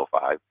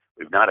 1/105.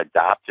 We've not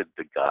adopted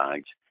the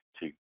guides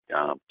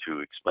to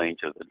explain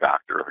to the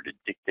doctor or to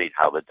dictate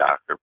how the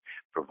doctor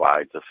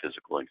provides a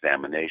physical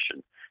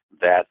examination.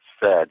 That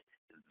said,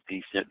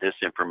 this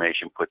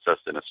information puts us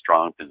in a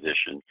strong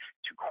position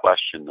to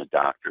question the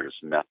doctor's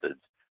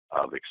methods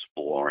of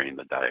exploring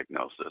the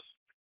diagnosis.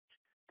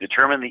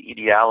 Determine the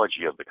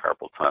etiology of the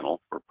carpal tunnel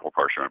for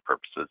apportionment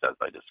purposes, as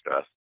I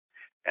discussed,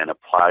 and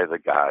apply the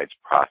guide's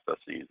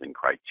processes and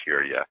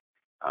criteria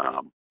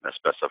as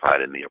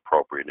specified in the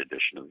appropriate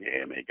edition of the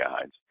AMA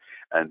guides.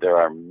 And there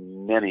are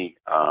many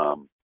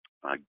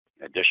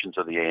editions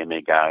of the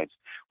AMA guides.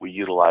 We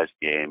utilize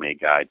the AMA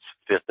guides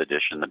 5th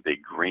edition, the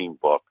big green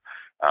book.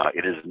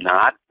 It is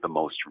not the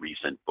most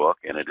recent book,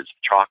 and it is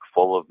chock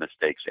full of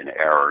mistakes and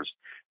errors.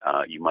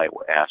 You might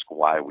ask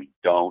why we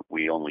don't.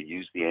 We only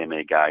use the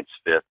AMA Guides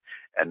 5th,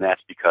 and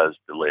that's because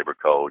the Labor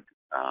Code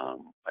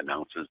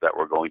announces that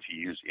we're going to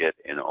use it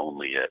and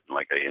only it. And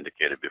like I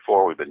indicated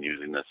before, we've been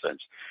using this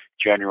since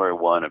January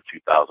 1 of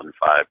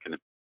 2005.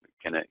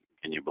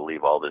 Can you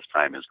believe all this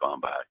time has gone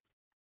by?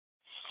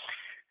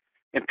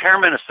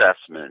 Impairment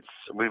assessments.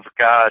 We've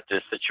got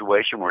a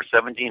situation where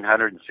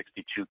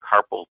 1,762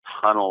 carpal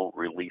tunnel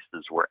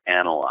releases were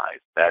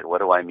analyzed. What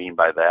do I mean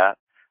by that?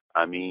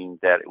 I mean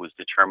that it was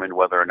determined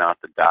whether or not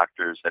the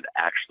doctors had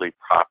actually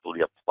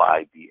properly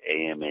applied the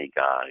AMA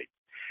guide.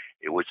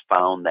 It was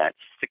found that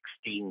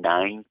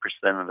 69%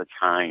 of the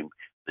time,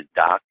 the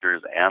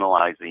doctors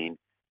analyzing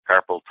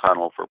carpal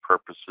tunnel for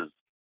purposes,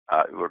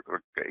 or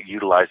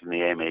utilizing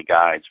the AMA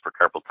guides for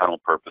carpal tunnel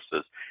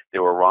purposes, they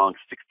were wrong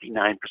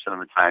 69% of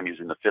the time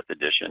using the 5th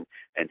edition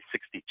and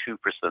 62%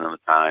 of the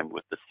time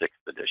with the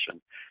 6th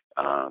edition.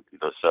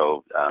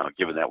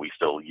 Given that we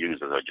still use,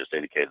 as I just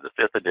indicated, the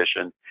 5th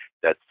edition,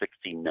 that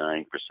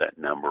 69%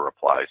 number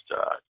applies to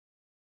us.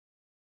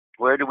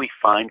 Where do we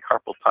find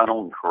carpal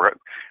tunnel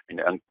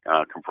and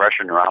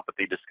compression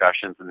neuropathy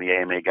discussions in the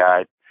AMA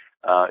guide?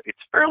 It's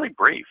fairly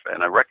brief,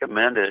 and I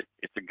recommend it.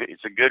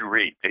 It's a good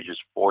read, pages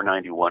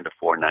 491 to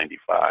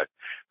 495.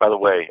 By the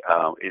way,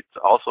 it's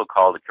also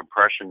called a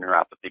compression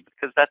neuropathy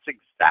because that's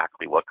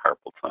exactly what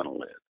carpal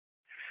tunnel is.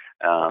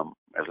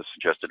 As I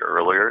suggested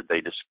earlier,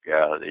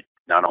 it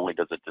not only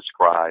does it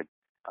describe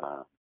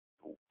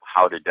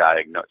how to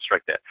diagnose,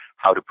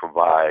 how to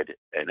provide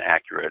an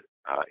accurate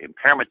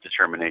impairment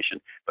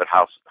determination, but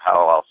how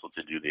also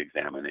to do the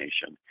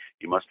examination.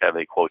 You must have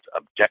a, quote,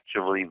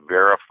 objectively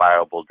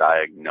verifiable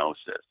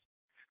diagnosis,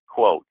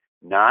 quote,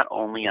 not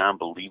only on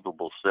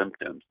believable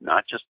symptoms,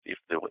 not just if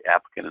the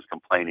applicant is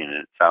complaining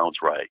and it sounds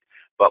right,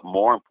 but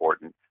more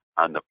important,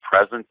 on the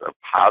presence of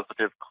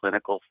positive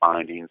clinical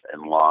findings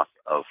and loss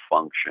of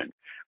function,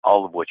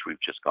 all of which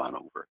we've just gone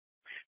over.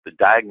 The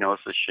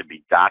diagnosis should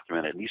be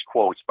documented. And these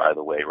quotes, by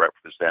the way,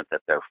 represent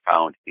that they're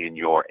found in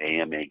your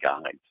AMA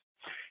guides.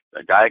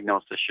 The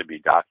diagnosis should be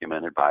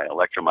documented by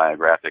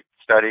electromyographic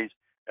studies,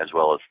 as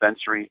well as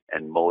sensory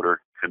and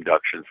motor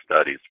conduction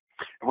studies.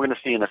 And we're going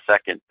to see in a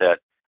second that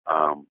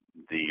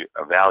the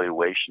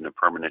evaluation of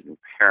permanent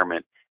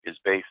impairment is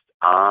based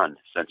on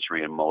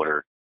sensory and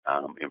motor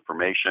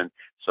information.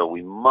 So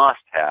we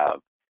must have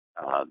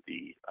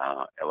the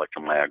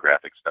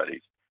electromyographic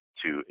studies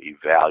to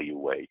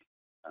evaluate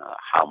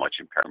how much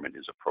impairment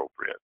is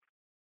appropriate.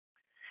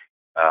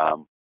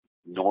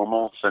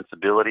 Normal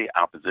sensibility,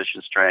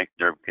 opposition strength,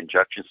 nerve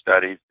conduction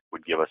studies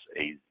would give us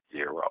a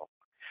 0.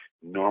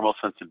 Normal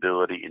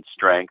sensibility and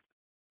strength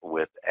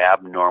with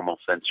abnormal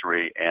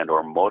sensory and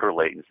or motor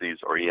latencies,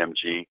 or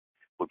EMG,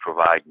 would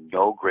provide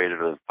no greater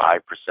than 5%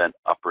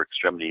 upper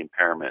extremity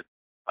impairment.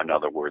 In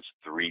other words,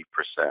 3%.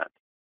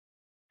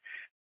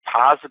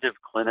 Positive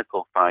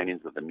clinical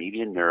findings of the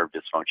median nerve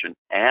dysfunction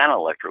and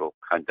electrical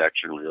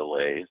conduction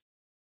delays,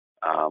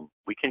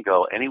 we can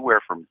go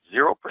anywhere from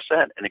 0%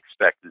 and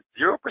expect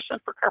 0%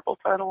 for carpal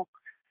tunnel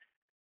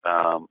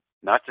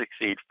not to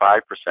exceed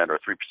 5% or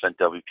 3%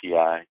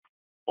 WPI,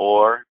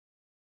 or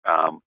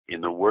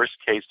in the worst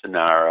case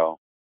scenario,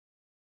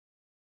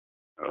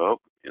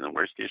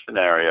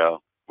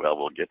 well,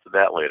 we'll get to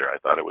that later. I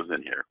thought it was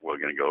in here. We're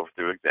going to go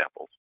through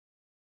examples.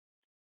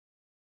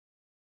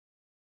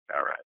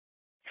 All right.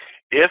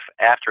 If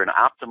after an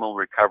optimal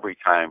recovery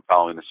time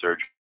following the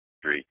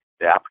surgery,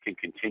 the applicant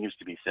continues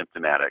to be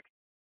symptomatic,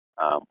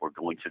 we're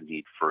going to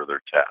need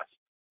further tests.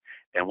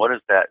 And what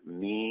does that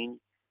mean?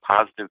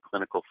 Positive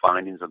clinical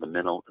findings of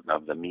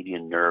the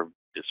median nerve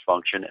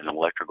dysfunction and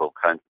electrical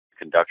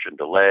conduction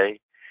delay.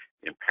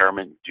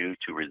 Impairment due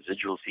to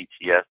residual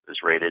CTS is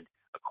rated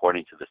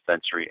according to the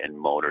sensory and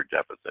motor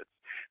deficits.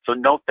 So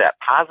note that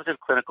positive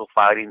clinical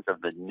findings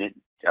of the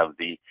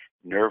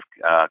nerve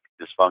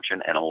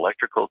dysfunction and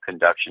electrical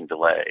conduction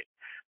delay.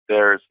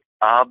 There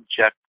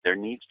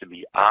needs to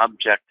be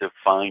objective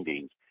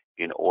findings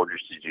in order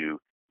to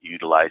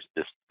utilize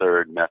this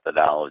third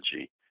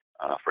methodology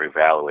for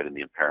evaluating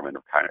the impairment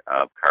of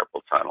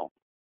carpal tunnel.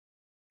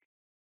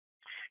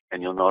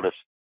 And you'll notice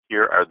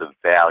here are the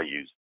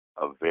values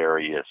of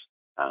various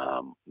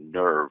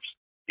nerves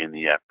in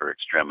the upper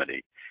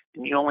extremity.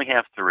 And you only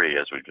have three,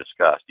 as we've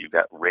discussed. You've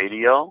got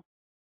radial,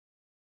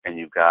 and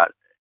you've got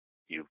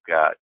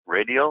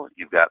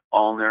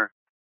ulnar,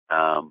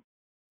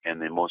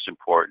 and the most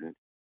important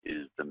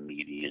is the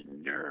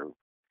median nerve.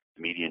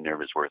 The median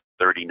nerve is worth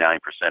 39%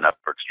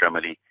 upper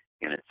extremity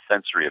in its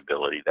sensory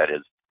ability, that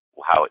is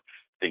how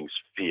things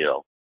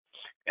feel,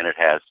 and it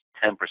has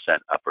 10%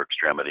 upper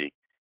extremity,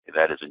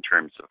 that is in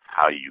terms of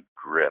how you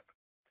grip.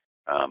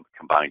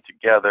 Combined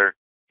together,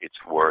 it's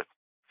worth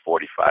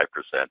 45%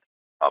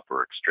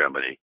 upper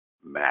extremity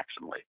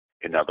maximally.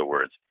 In other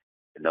words,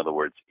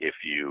 if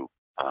you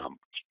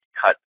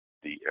cut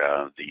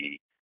the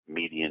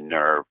median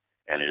nerve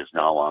and it is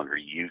no longer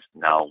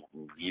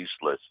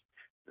useless,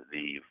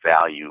 the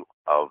value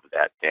of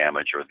that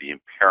damage or the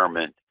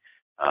impairment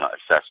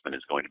assessment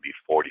is going to be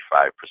 45%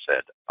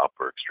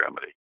 upper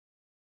extremity.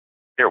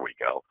 Here we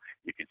go.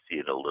 You can see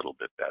it a little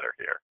bit better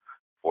here.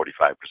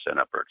 45%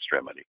 upper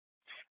extremity.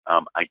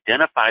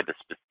 Identify the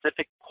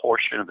specific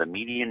portion of the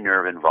median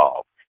nerve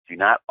involved. Do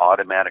not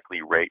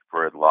automatically rate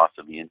for a loss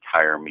of the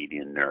entire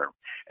median nerve.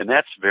 And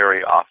that's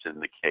very often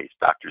the case.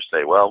 Doctors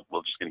say, well,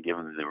 we're just going to give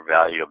them the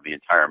value of the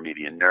entire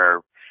median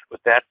nerve, but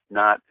that's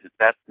not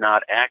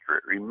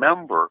accurate.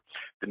 Remember,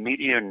 the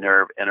median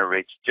nerve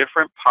innervates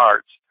different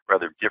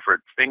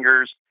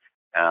fingers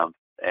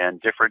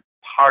and different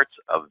parts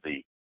of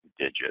the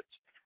digits.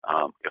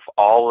 If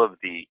all of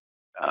the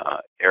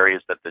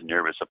areas that the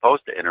nerve is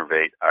supposed to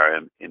innervate are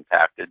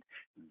impacted,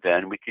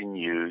 then we can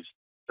use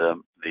the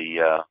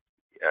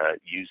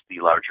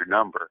larger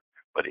number.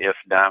 But if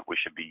not, we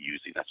should be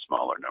using a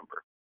smaller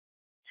number.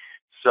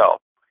 So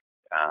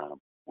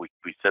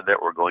we said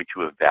that we're going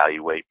to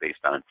evaluate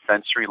based on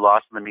sensory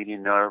loss of the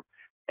median nerve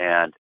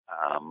and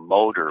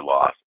motor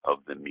loss of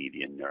the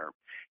median nerve.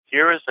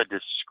 Here is a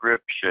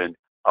description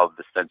of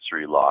the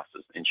sensory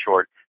losses. In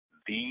short,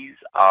 these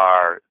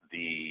are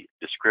the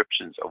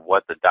descriptions of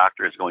what the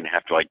doctor is going to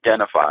have to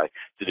identify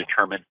to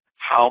determine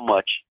how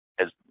much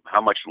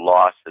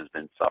loss has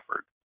been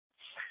suffered.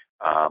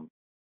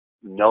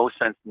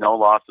 No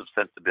loss of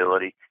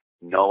sensibility,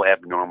 no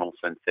abnormal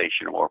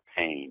sensation or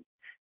pain.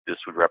 This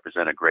would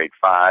represent a grade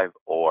 5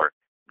 or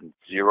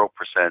 0%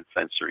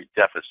 sensory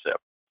deficit.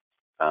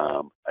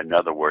 In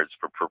other words,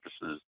 for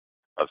purposes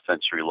of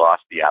sensory loss,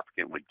 the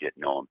applicant would get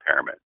no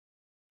impairment.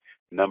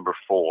 Number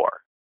 4,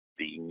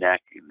 the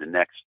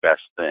next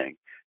best thing,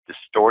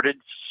 distorted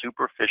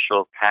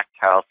superficial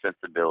tactile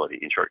sensibility.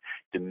 In short,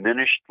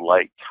 diminished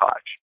light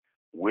touch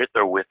with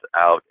or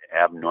without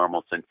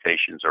abnormal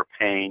sensations or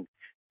pain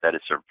that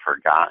is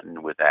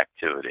forgotten with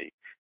activity.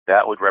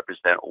 That would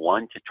represent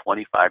 1 to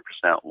 25%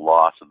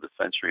 loss of the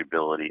sensory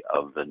ability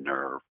of the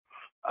nerve.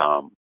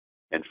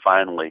 And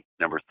finally,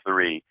 number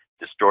 3,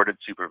 distorted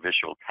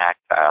superficial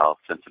tactile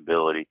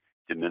sensibility,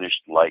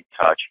 diminished light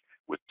touch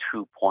with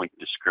 2-point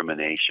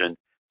discrimination,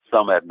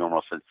 some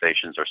abnormal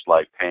sensations or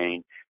slight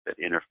pain that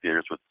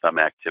interferes with some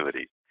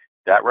activities.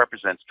 That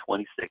represents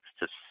 26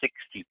 to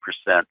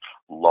 60%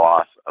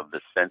 loss of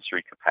the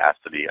sensory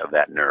capacity of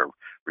that nerve.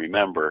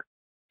 Remember,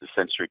 the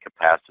sensory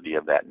capacity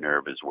of that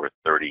nerve is worth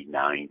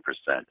 39%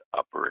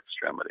 upper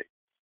extremity.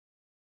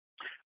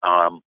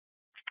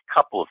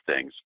 Couple of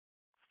things.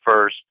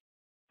 First,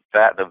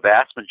 the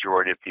vast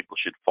majority of people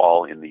should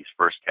fall in these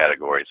first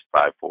categories,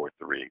 5, 4,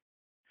 3.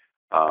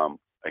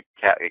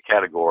 A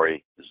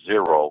category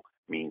 0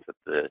 means that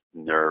the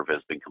nerve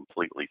has been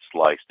completely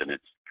sliced and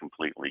it's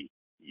completely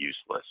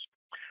useless.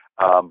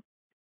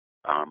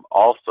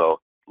 Also,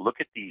 look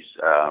at these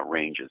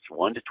ranges,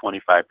 1 to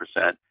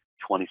 25%,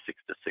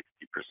 26 to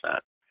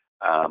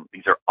 60%.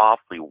 These are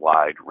awfully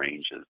wide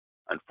ranges.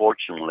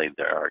 Unfortunately,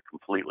 they are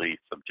completely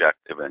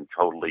subjective and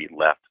totally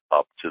left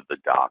up to the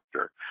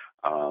doctor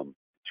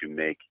to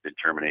make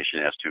determination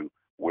as to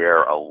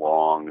where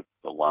along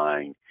the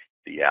line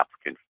the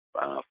applicant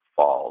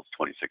falls.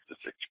 26 to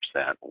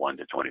 60%, 1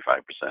 to 25%,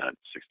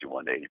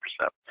 61 to 80%.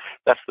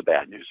 That's the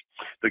bad news.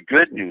 The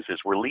good news is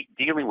we're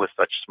dealing with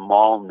such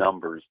small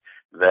numbers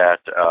that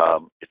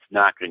it's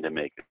not going to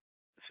make a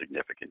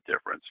significant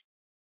difference.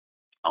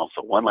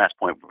 Also, one last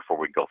point before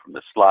we go from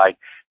this slide,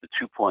 the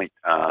 2-point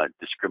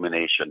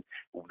discrimination.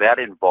 That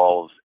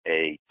involves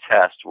a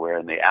test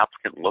wherein the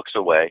applicant looks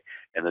away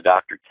and the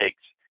doctor takes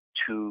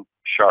 2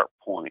 sharp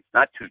points,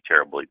 not too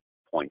terribly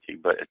pointy,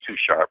 but too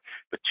sharp,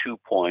 but 2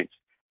 points,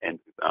 and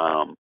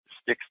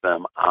sticks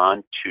them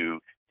onto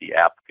the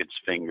applicant's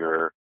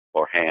finger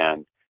or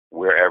hand,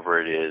 wherever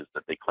it is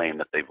that they claim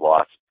that they've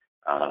lost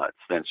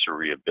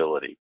sensory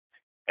ability.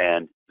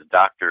 And the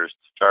doctor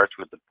starts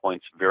with the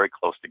points very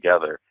close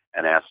together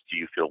and asks, do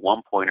you feel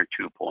 1 point or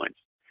 2 points?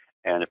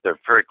 And if they're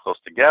very close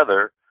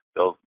together,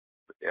 they'll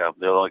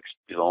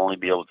only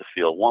be able to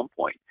feel 1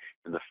 point.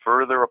 And the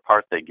further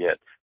apart they get,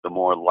 the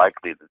more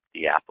likely that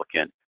the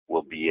applicant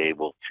will be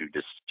able to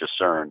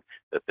discern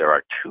that there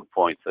are 2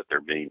 points that they're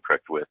being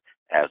pricked with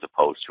as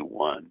opposed to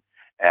 1.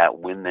 At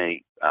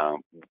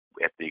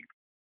the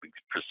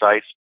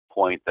precise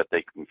point that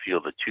they can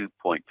feel the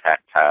 2-point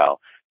tactile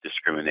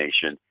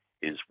discrimination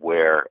is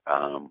where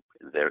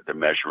the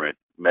measurement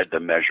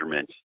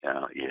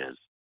is.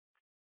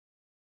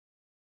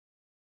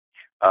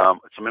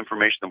 Some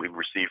information that we've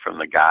received from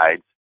the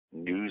guide's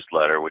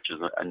newsletter, which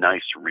is a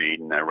nice read,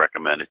 and I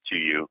recommend it to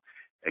you.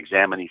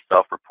 Examining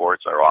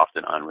self-reports are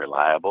often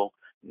unreliable.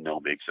 No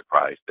big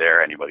surprise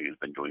there. Anybody who's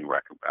been doing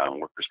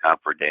workers'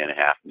 comp for a day and a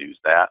half knows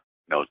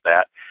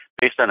that.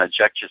 Based on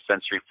objective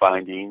sensory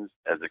findings,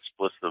 as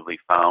explicitly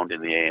found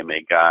in the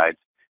AMA guides,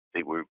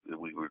 we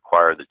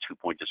require the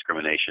 2-point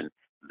discrimination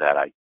that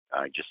I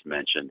just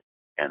mentioned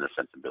and the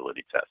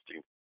sensibility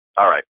testing.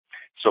 All right,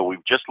 so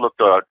we've just looked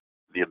at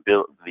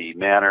the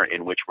manner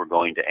in which we're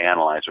going to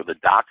analyze, or the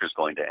doctor's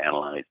going to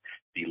analyze,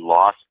 the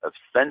loss of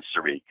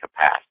sensory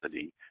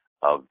capacity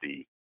of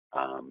the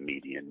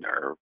median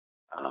nerve.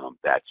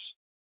 That's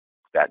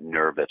that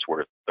nerve that's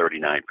worth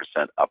 39%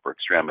 upper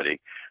extremity.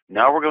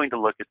 Now we're going to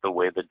look at the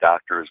way the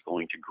doctor is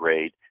going to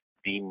grade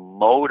the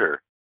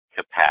motor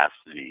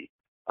capacity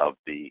of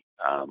the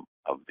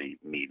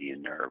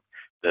median nerve.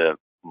 The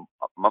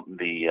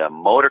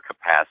motor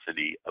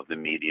capacity of the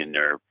median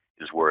nerve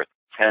is worth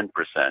 10%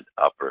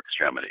 upper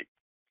extremity.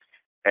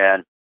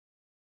 And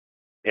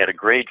at a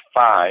grade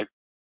 5,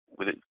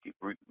 it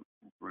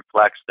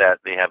reflects that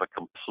they have a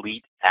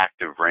complete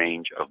active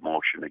range of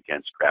motion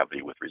against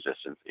gravity with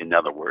resistance. In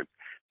other words,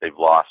 they've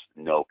lost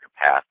no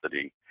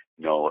capacity,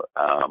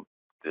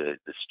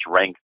 the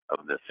strength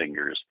of the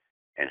fingers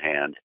and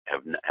hand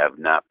have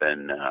not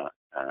been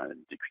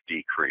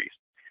decreased.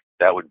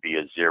 That would be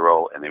a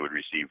 0, and they would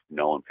receive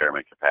no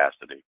impairment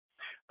capacity.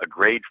 A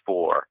grade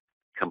 4,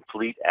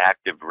 complete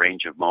active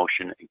range of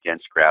motion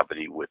against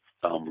gravity with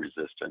some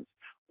resistance,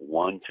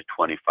 1 to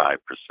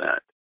 25%.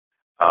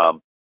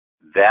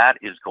 That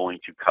is going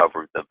to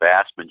cover the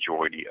vast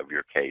majority of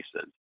your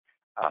cases.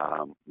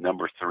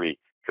 Number 3,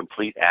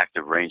 complete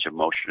active range of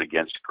motion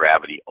against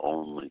gravity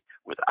only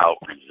without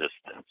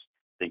resistance.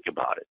 Think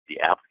about it. The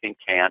applicant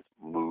can't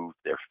move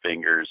their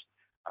fingers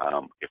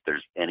if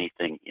there's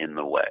anything in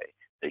the way.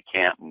 They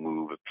can't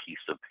move a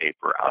piece of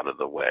paper out of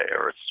the way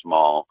or a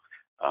small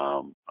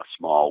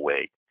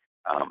weight.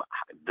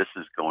 This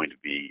is going to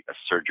be a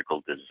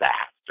surgical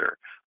disaster.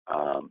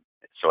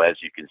 So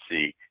as you can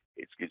see,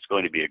 it's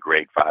going to be a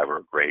grade 5 or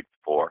a grade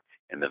 4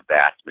 in the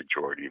vast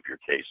majority of your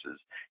cases.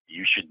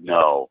 You should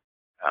know,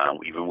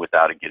 even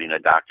without getting a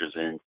doctor's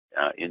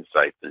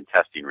insights and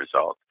testing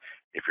results,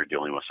 if you're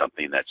dealing with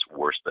something that's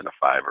worse than a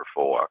 5 or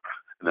 4.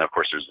 And then, of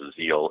course, there's a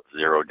 0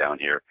 down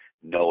here,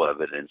 no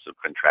evidence of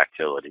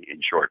contractility. In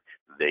short,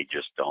 they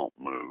just don't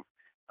move.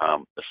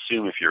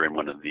 Assume if you're in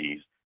one of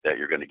these that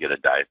you're going to get a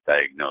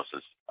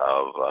diagnosis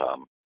of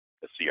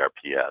a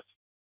CRPS.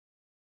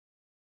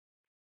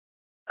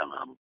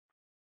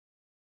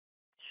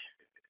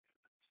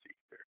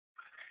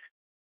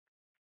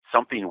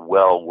 Something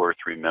well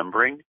worth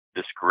remembering,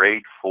 this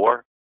grade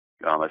 4,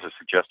 as I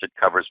suggested,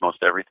 covers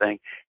most everything.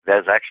 That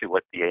is actually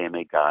what the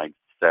AMA guide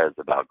says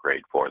about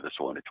grade 4, this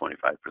 1 to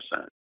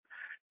 25%.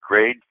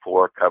 Grade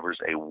 4 covers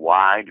a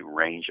wide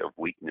range of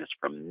weakness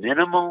from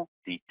minimal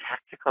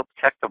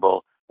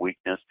detectable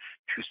weakness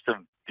to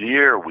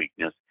severe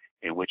weakness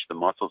in which the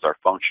muscles are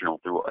functional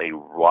through a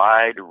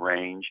wide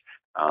range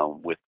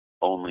with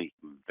only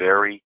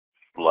very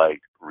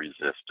slight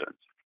resistance.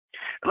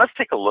 And let's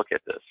take a look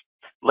at this.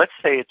 Let's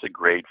say it's a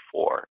grade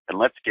 4, and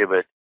let's give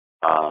it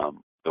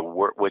the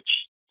word, which,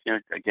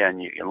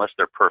 again, unless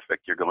they're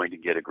perfect, you're going to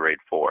get a grade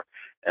 4.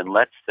 And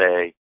let's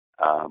say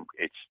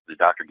the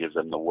doctor gives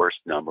them the worst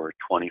number,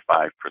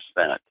 25%.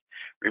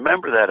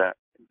 Remember that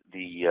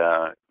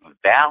the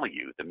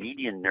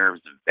median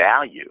nerve's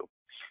value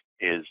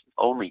is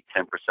only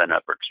 10%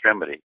 upper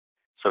extremity.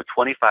 So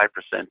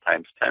 25%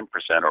 times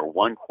 10%, or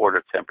 1/4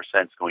 of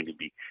 10%, is going to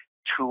be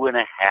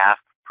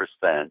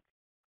 2.5%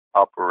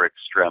 upper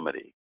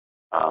extremity.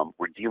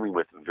 We're dealing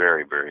with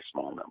very, very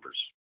small numbers.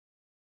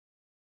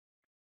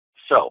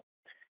 So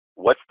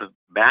What's the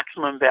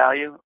maximum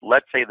value?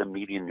 Let's say the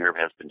median nerve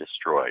has been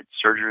destroyed.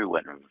 Surgery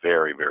went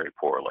very, very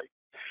poorly.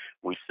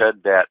 We said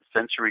that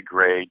sensory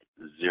grade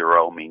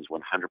 0 means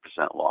 100%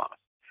 loss.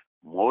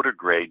 Motor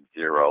grade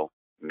 0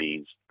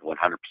 means 100%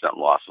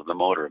 loss of the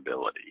motor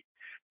ability.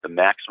 The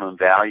maximum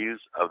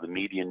values of the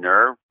median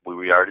nerve,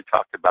 we already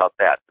talked about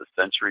that. The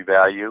sensory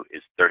value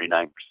is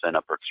 39%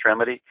 upper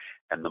extremity,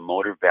 and the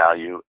motor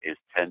value is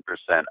 10%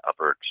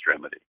 upper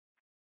extremity.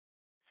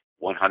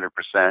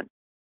 100%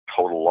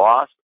 total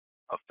loss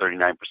of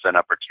 39%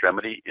 upper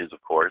extremity is,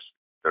 of course,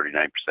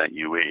 39%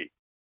 UE.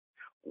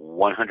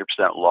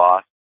 100%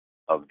 loss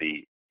of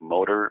the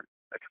motor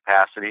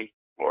capacity,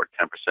 or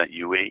 10%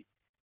 UE,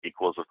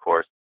 equals, of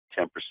course,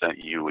 10%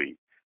 UE.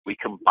 We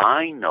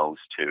combine those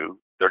two,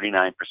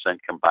 39%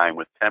 combined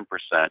with 10%,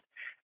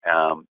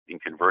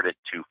 and convert it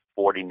to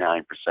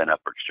 49%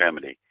 upper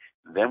extremity.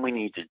 Then we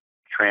need to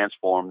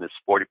transform this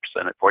 40%,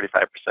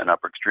 45%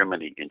 upper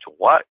extremity into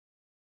what?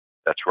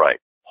 That's right,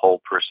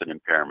 whole person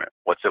impairment.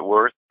 What's it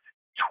worth?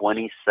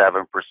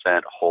 27%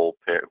 whole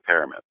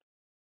impairment.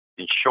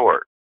 In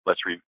short,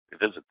 let's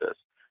revisit this.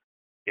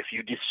 If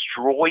you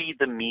destroy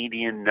the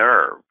median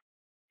nerve,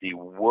 the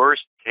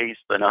worst case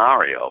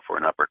scenario for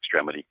an upper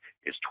extremity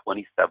is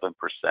 27%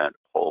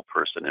 whole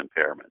person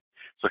impairment.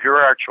 So here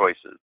are our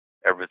choices.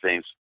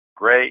 Everything's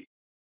great,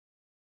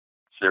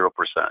 0%.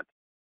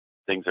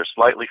 Things are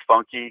slightly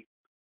funky,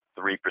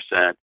 3%.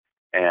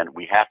 And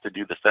we have to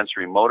do the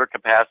sensory motor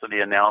capacity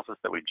analysis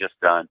that we've just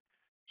done,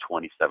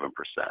 27%.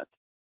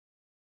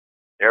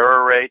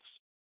 Error rates,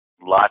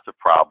 lots of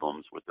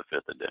problems with the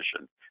 5th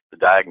edition. The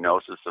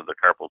diagnosis of the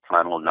carpal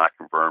tunnel not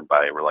confirmed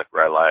by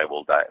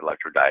reliable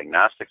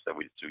electrodiagnostics that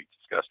we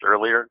discussed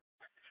earlier.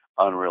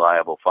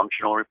 Unreliable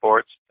functional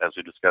reports, as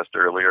we discussed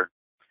earlier.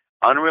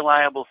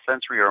 Unreliable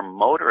sensory or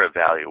motor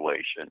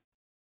evaluation.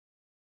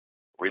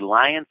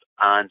 Reliance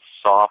on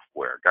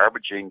software,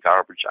 garbage in,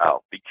 garbage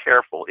out. Be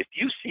careful. If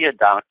you see a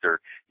doctor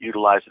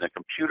utilizing a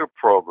computer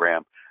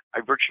program,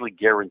 I virtually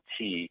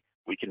guarantee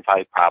we can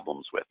find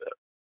problems with it.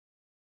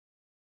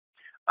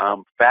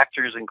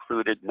 Factors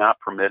included not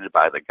permitted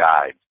by the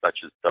guide, such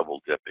as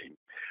double dipping.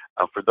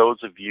 For those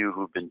of you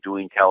who've been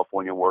doing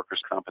California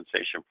workers'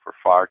 compensation for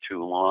far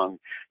too long,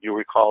 you'll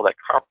recall that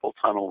carpal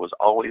tunnel was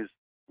always,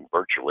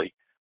 virtually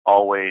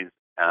always,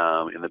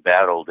 in the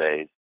bad old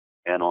days,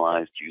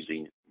 analyzed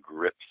using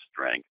grip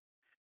strength.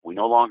 We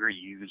no longer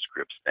use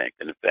grip strength,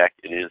 and in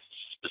fact, it is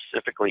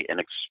specifically and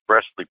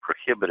expressly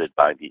prohibited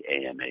by the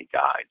AMA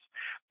guides.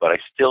 But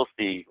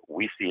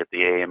we see at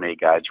the AMA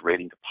guides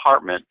rating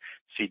department,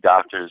 see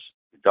doctors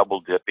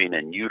double dipping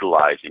and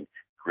utilizing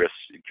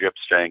grip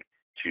strength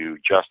to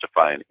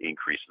justify an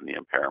increase in the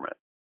impairment.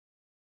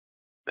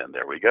 Then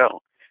there we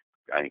go.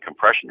 In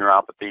compression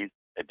neuropathies,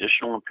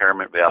 additional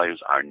impairment values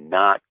are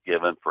not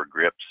given for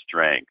grip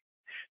strength.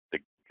 The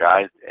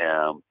guide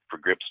for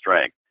grip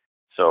strength,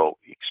 so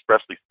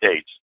expressly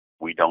states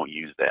we don't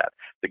use that.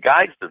 The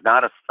guides does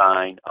not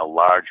assign a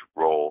large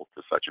role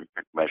to such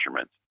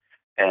measurements,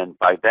 and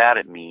by that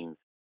it means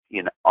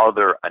in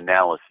other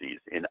analyses,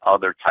 in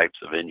other types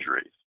of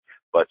injuries.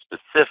 But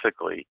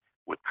specifically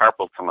with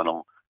carpal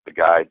tunnel, the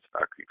guides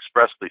are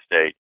expressly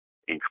state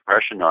in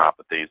compression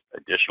neuropathies,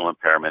 additional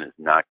impairment is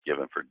not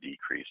given for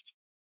decreased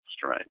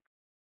strength.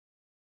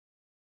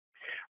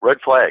 Red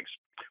flags.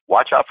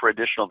 Watch out for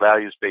additional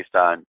values based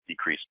on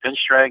decreased pinch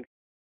strength,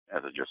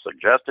 as I just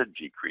suggested,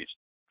 decreased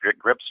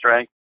grip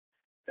strength,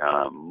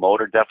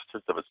 motor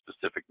deficits of a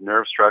specific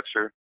nerve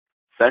structure,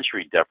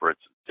 sensory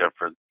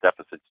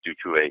deficits due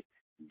to a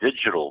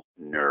digital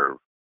nerve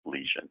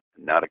lesion,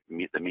 not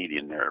the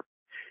median nerve.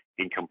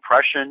 In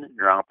compression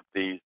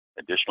neuropathies,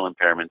 additional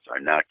impairments are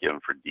not given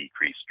for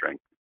decreased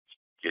strength,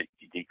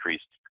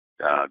 decreased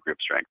grip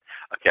strength.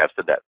 Okay, I've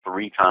said that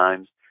 3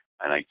 times,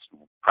 and I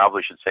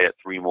probably should say it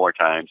 3 more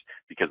times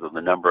because of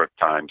the number of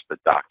times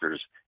that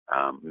doctors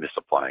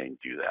misapply and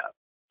do that.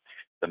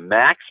 The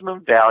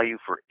maximum value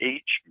for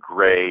each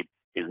grade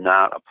is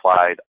not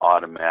applied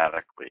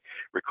automatically.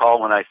 Recall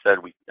when I said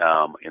we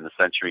in the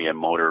sensory and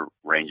motor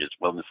ranges,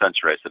 well, in the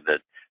sensory I said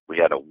that we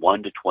had a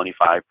 1 to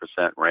 25%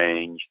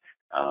 range.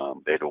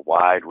 They had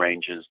wide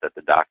ranges that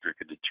the doctor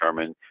could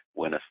determine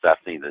when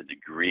assessing the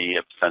degree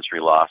of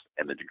sensory loss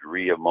and the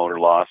degree of motor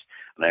loss.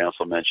 And I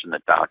also mentioned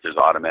that doctors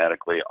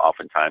automatically,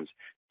 oftentimes,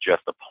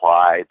 just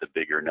apply the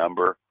bigger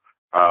number.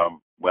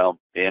 Well,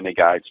 the AMA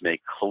guides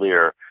make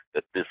clear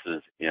that this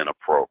is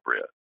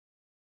inappropriate.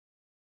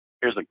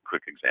 Here's a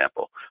quick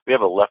example. We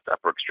have a left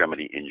upper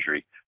extremity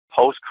injury,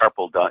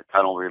 post-carpal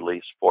tunnel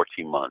release,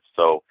 14 months.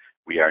 So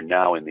we are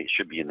now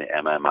should be in the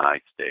MMI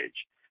stage.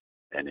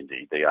 And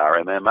indeed, they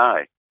are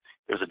MMI.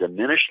 There's a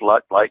diminished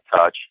light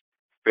touch,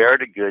 fair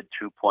to good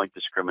 2-point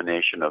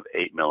discrimination of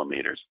 8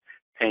 millimeters.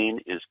 Pain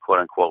is quote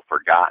unquote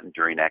forgotten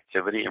during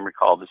activity. And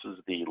recall, this is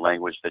the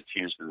language that's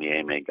used in the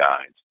AMA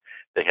guides.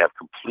 They have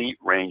complete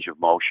range of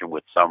motion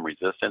with some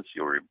resistance.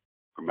 You'll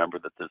remember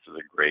that this is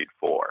a grade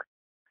 4.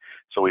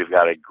 So we've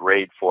got a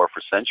grade 4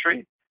 for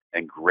sensory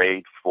and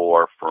grade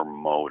 4 for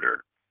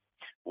motor.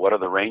 What are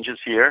the ranges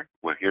here?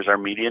 Well, here's our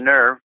median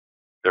nerve.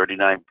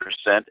 39%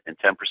 and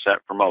 10%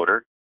 for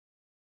motor.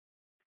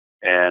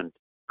 And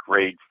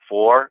grade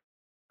 4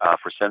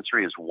 for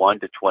sensory is 1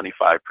 to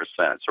 25%.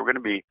 So we're going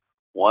to be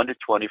 1 to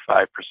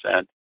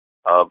 25%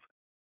 of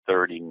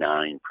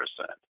 39%.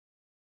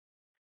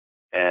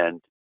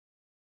 And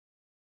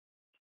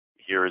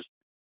here's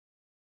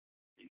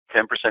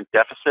 10%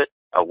 deficit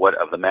of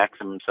the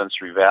maximum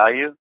sensory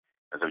value.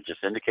 As I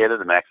just indicated,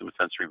 the maximum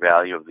sensory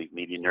value of the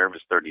median nerve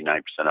is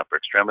 39% upper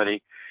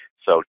extremity.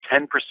 So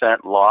 10%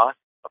 loss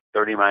of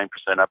 39%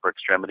 upper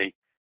extremity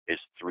is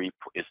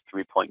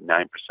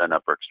 3.9%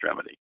 upper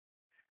extremity.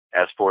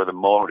 As for the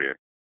motor,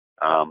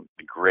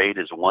 the grade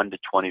is 1 to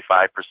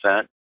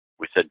 25%.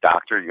 We said,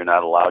 doctor, you're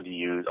not allowed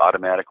to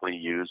automatically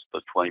use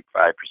the 25%,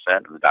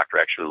 and the doctor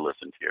actually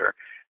listened here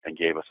and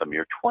gave us a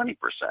mere 20%.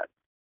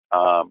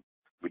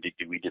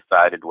 We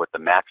decided what the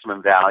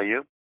maximum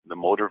value, the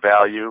motor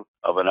value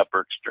of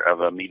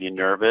a median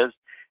nerve is.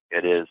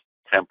 It is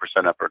 10%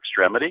 upper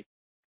extremity,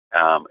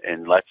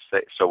 and let's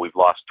say so we've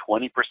lost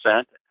 20%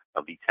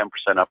 of the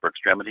 10% upper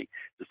extremity.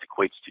 This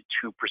equates to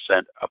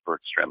 2% upper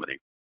extremity.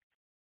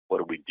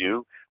 What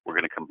do? We're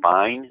going to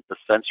combine the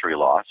sensory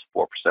loss,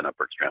 4%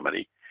 upper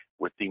extremity,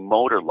 with the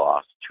motor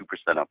loss,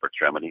 2% upper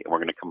extremity, and we're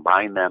going to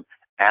combine them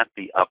at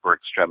the upper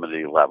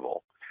extremity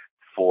level.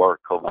 4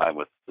 combined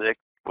with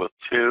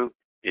 2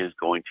 is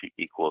going to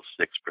equal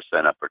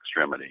 6% upper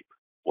extremity.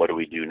 What do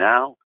we do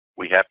now?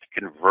 We have to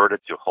convert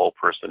it to whole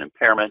person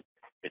impairment.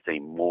 It's a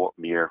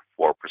mere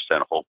 4%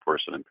 whole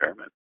person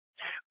impairment.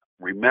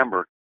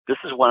 Remember, this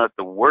is one of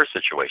the worst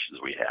situations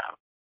we have.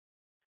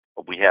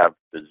 We have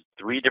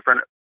 3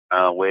 different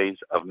ways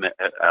of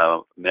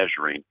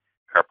measuring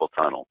carpal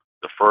tunnel.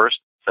 The first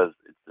says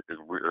it's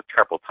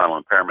carpal tunnel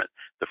impairment.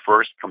 The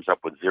first comes up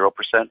with 0%.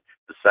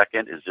 The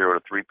second is 0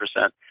 to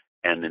 3%.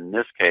 And in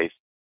this case,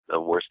 the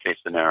worst case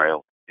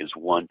scenario is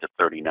 1 to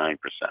 39%.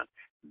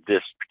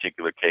 This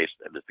particular case,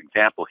 this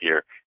example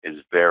here, is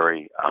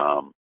very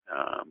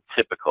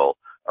typical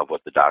of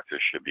what the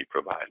doctors should be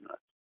providing us.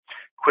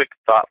 Quick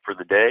thought for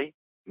the day.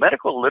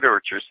 Medical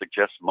literature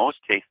suggests most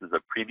cases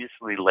of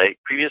previously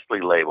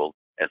labeled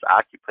as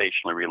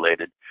occupationally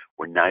related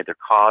were neither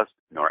caused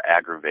nor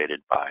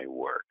aggravated by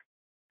work.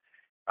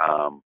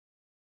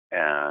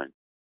 And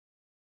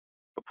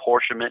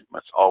apportionment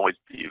must always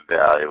be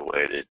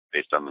evaluated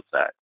based on the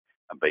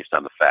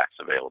facts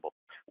available.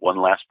 One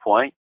last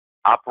point: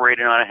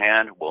 operating on a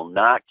hand will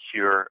not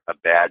cure a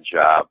bad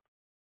job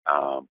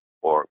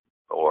or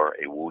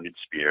a wounded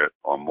spirit,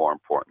 or more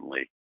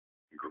importantly,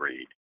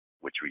 greed,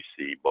 which we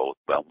see both.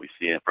 Well, we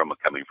see it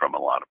coming from a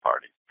lot of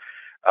parties.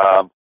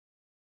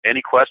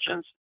 Any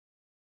questions?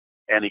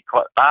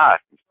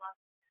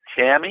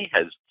 Tammy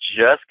has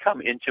just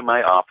come into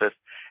my office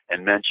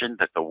and mentioned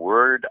that the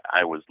word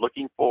I was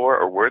looking for,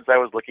 or words I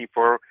was looking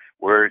for,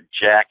 were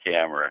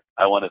jackhammer.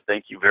 I want to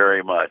thank you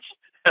very much.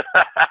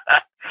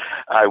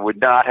 I would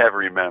not have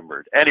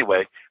remembered.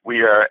 Anyway,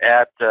 we're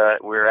at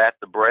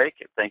the break.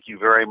 Thank you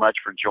very much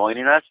for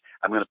joining us.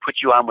 I'm going to put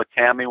you on with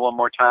Tammy one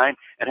more time,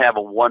 and have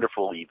a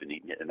wonderful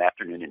evening, an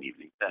afternoon and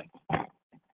evening. Thanks.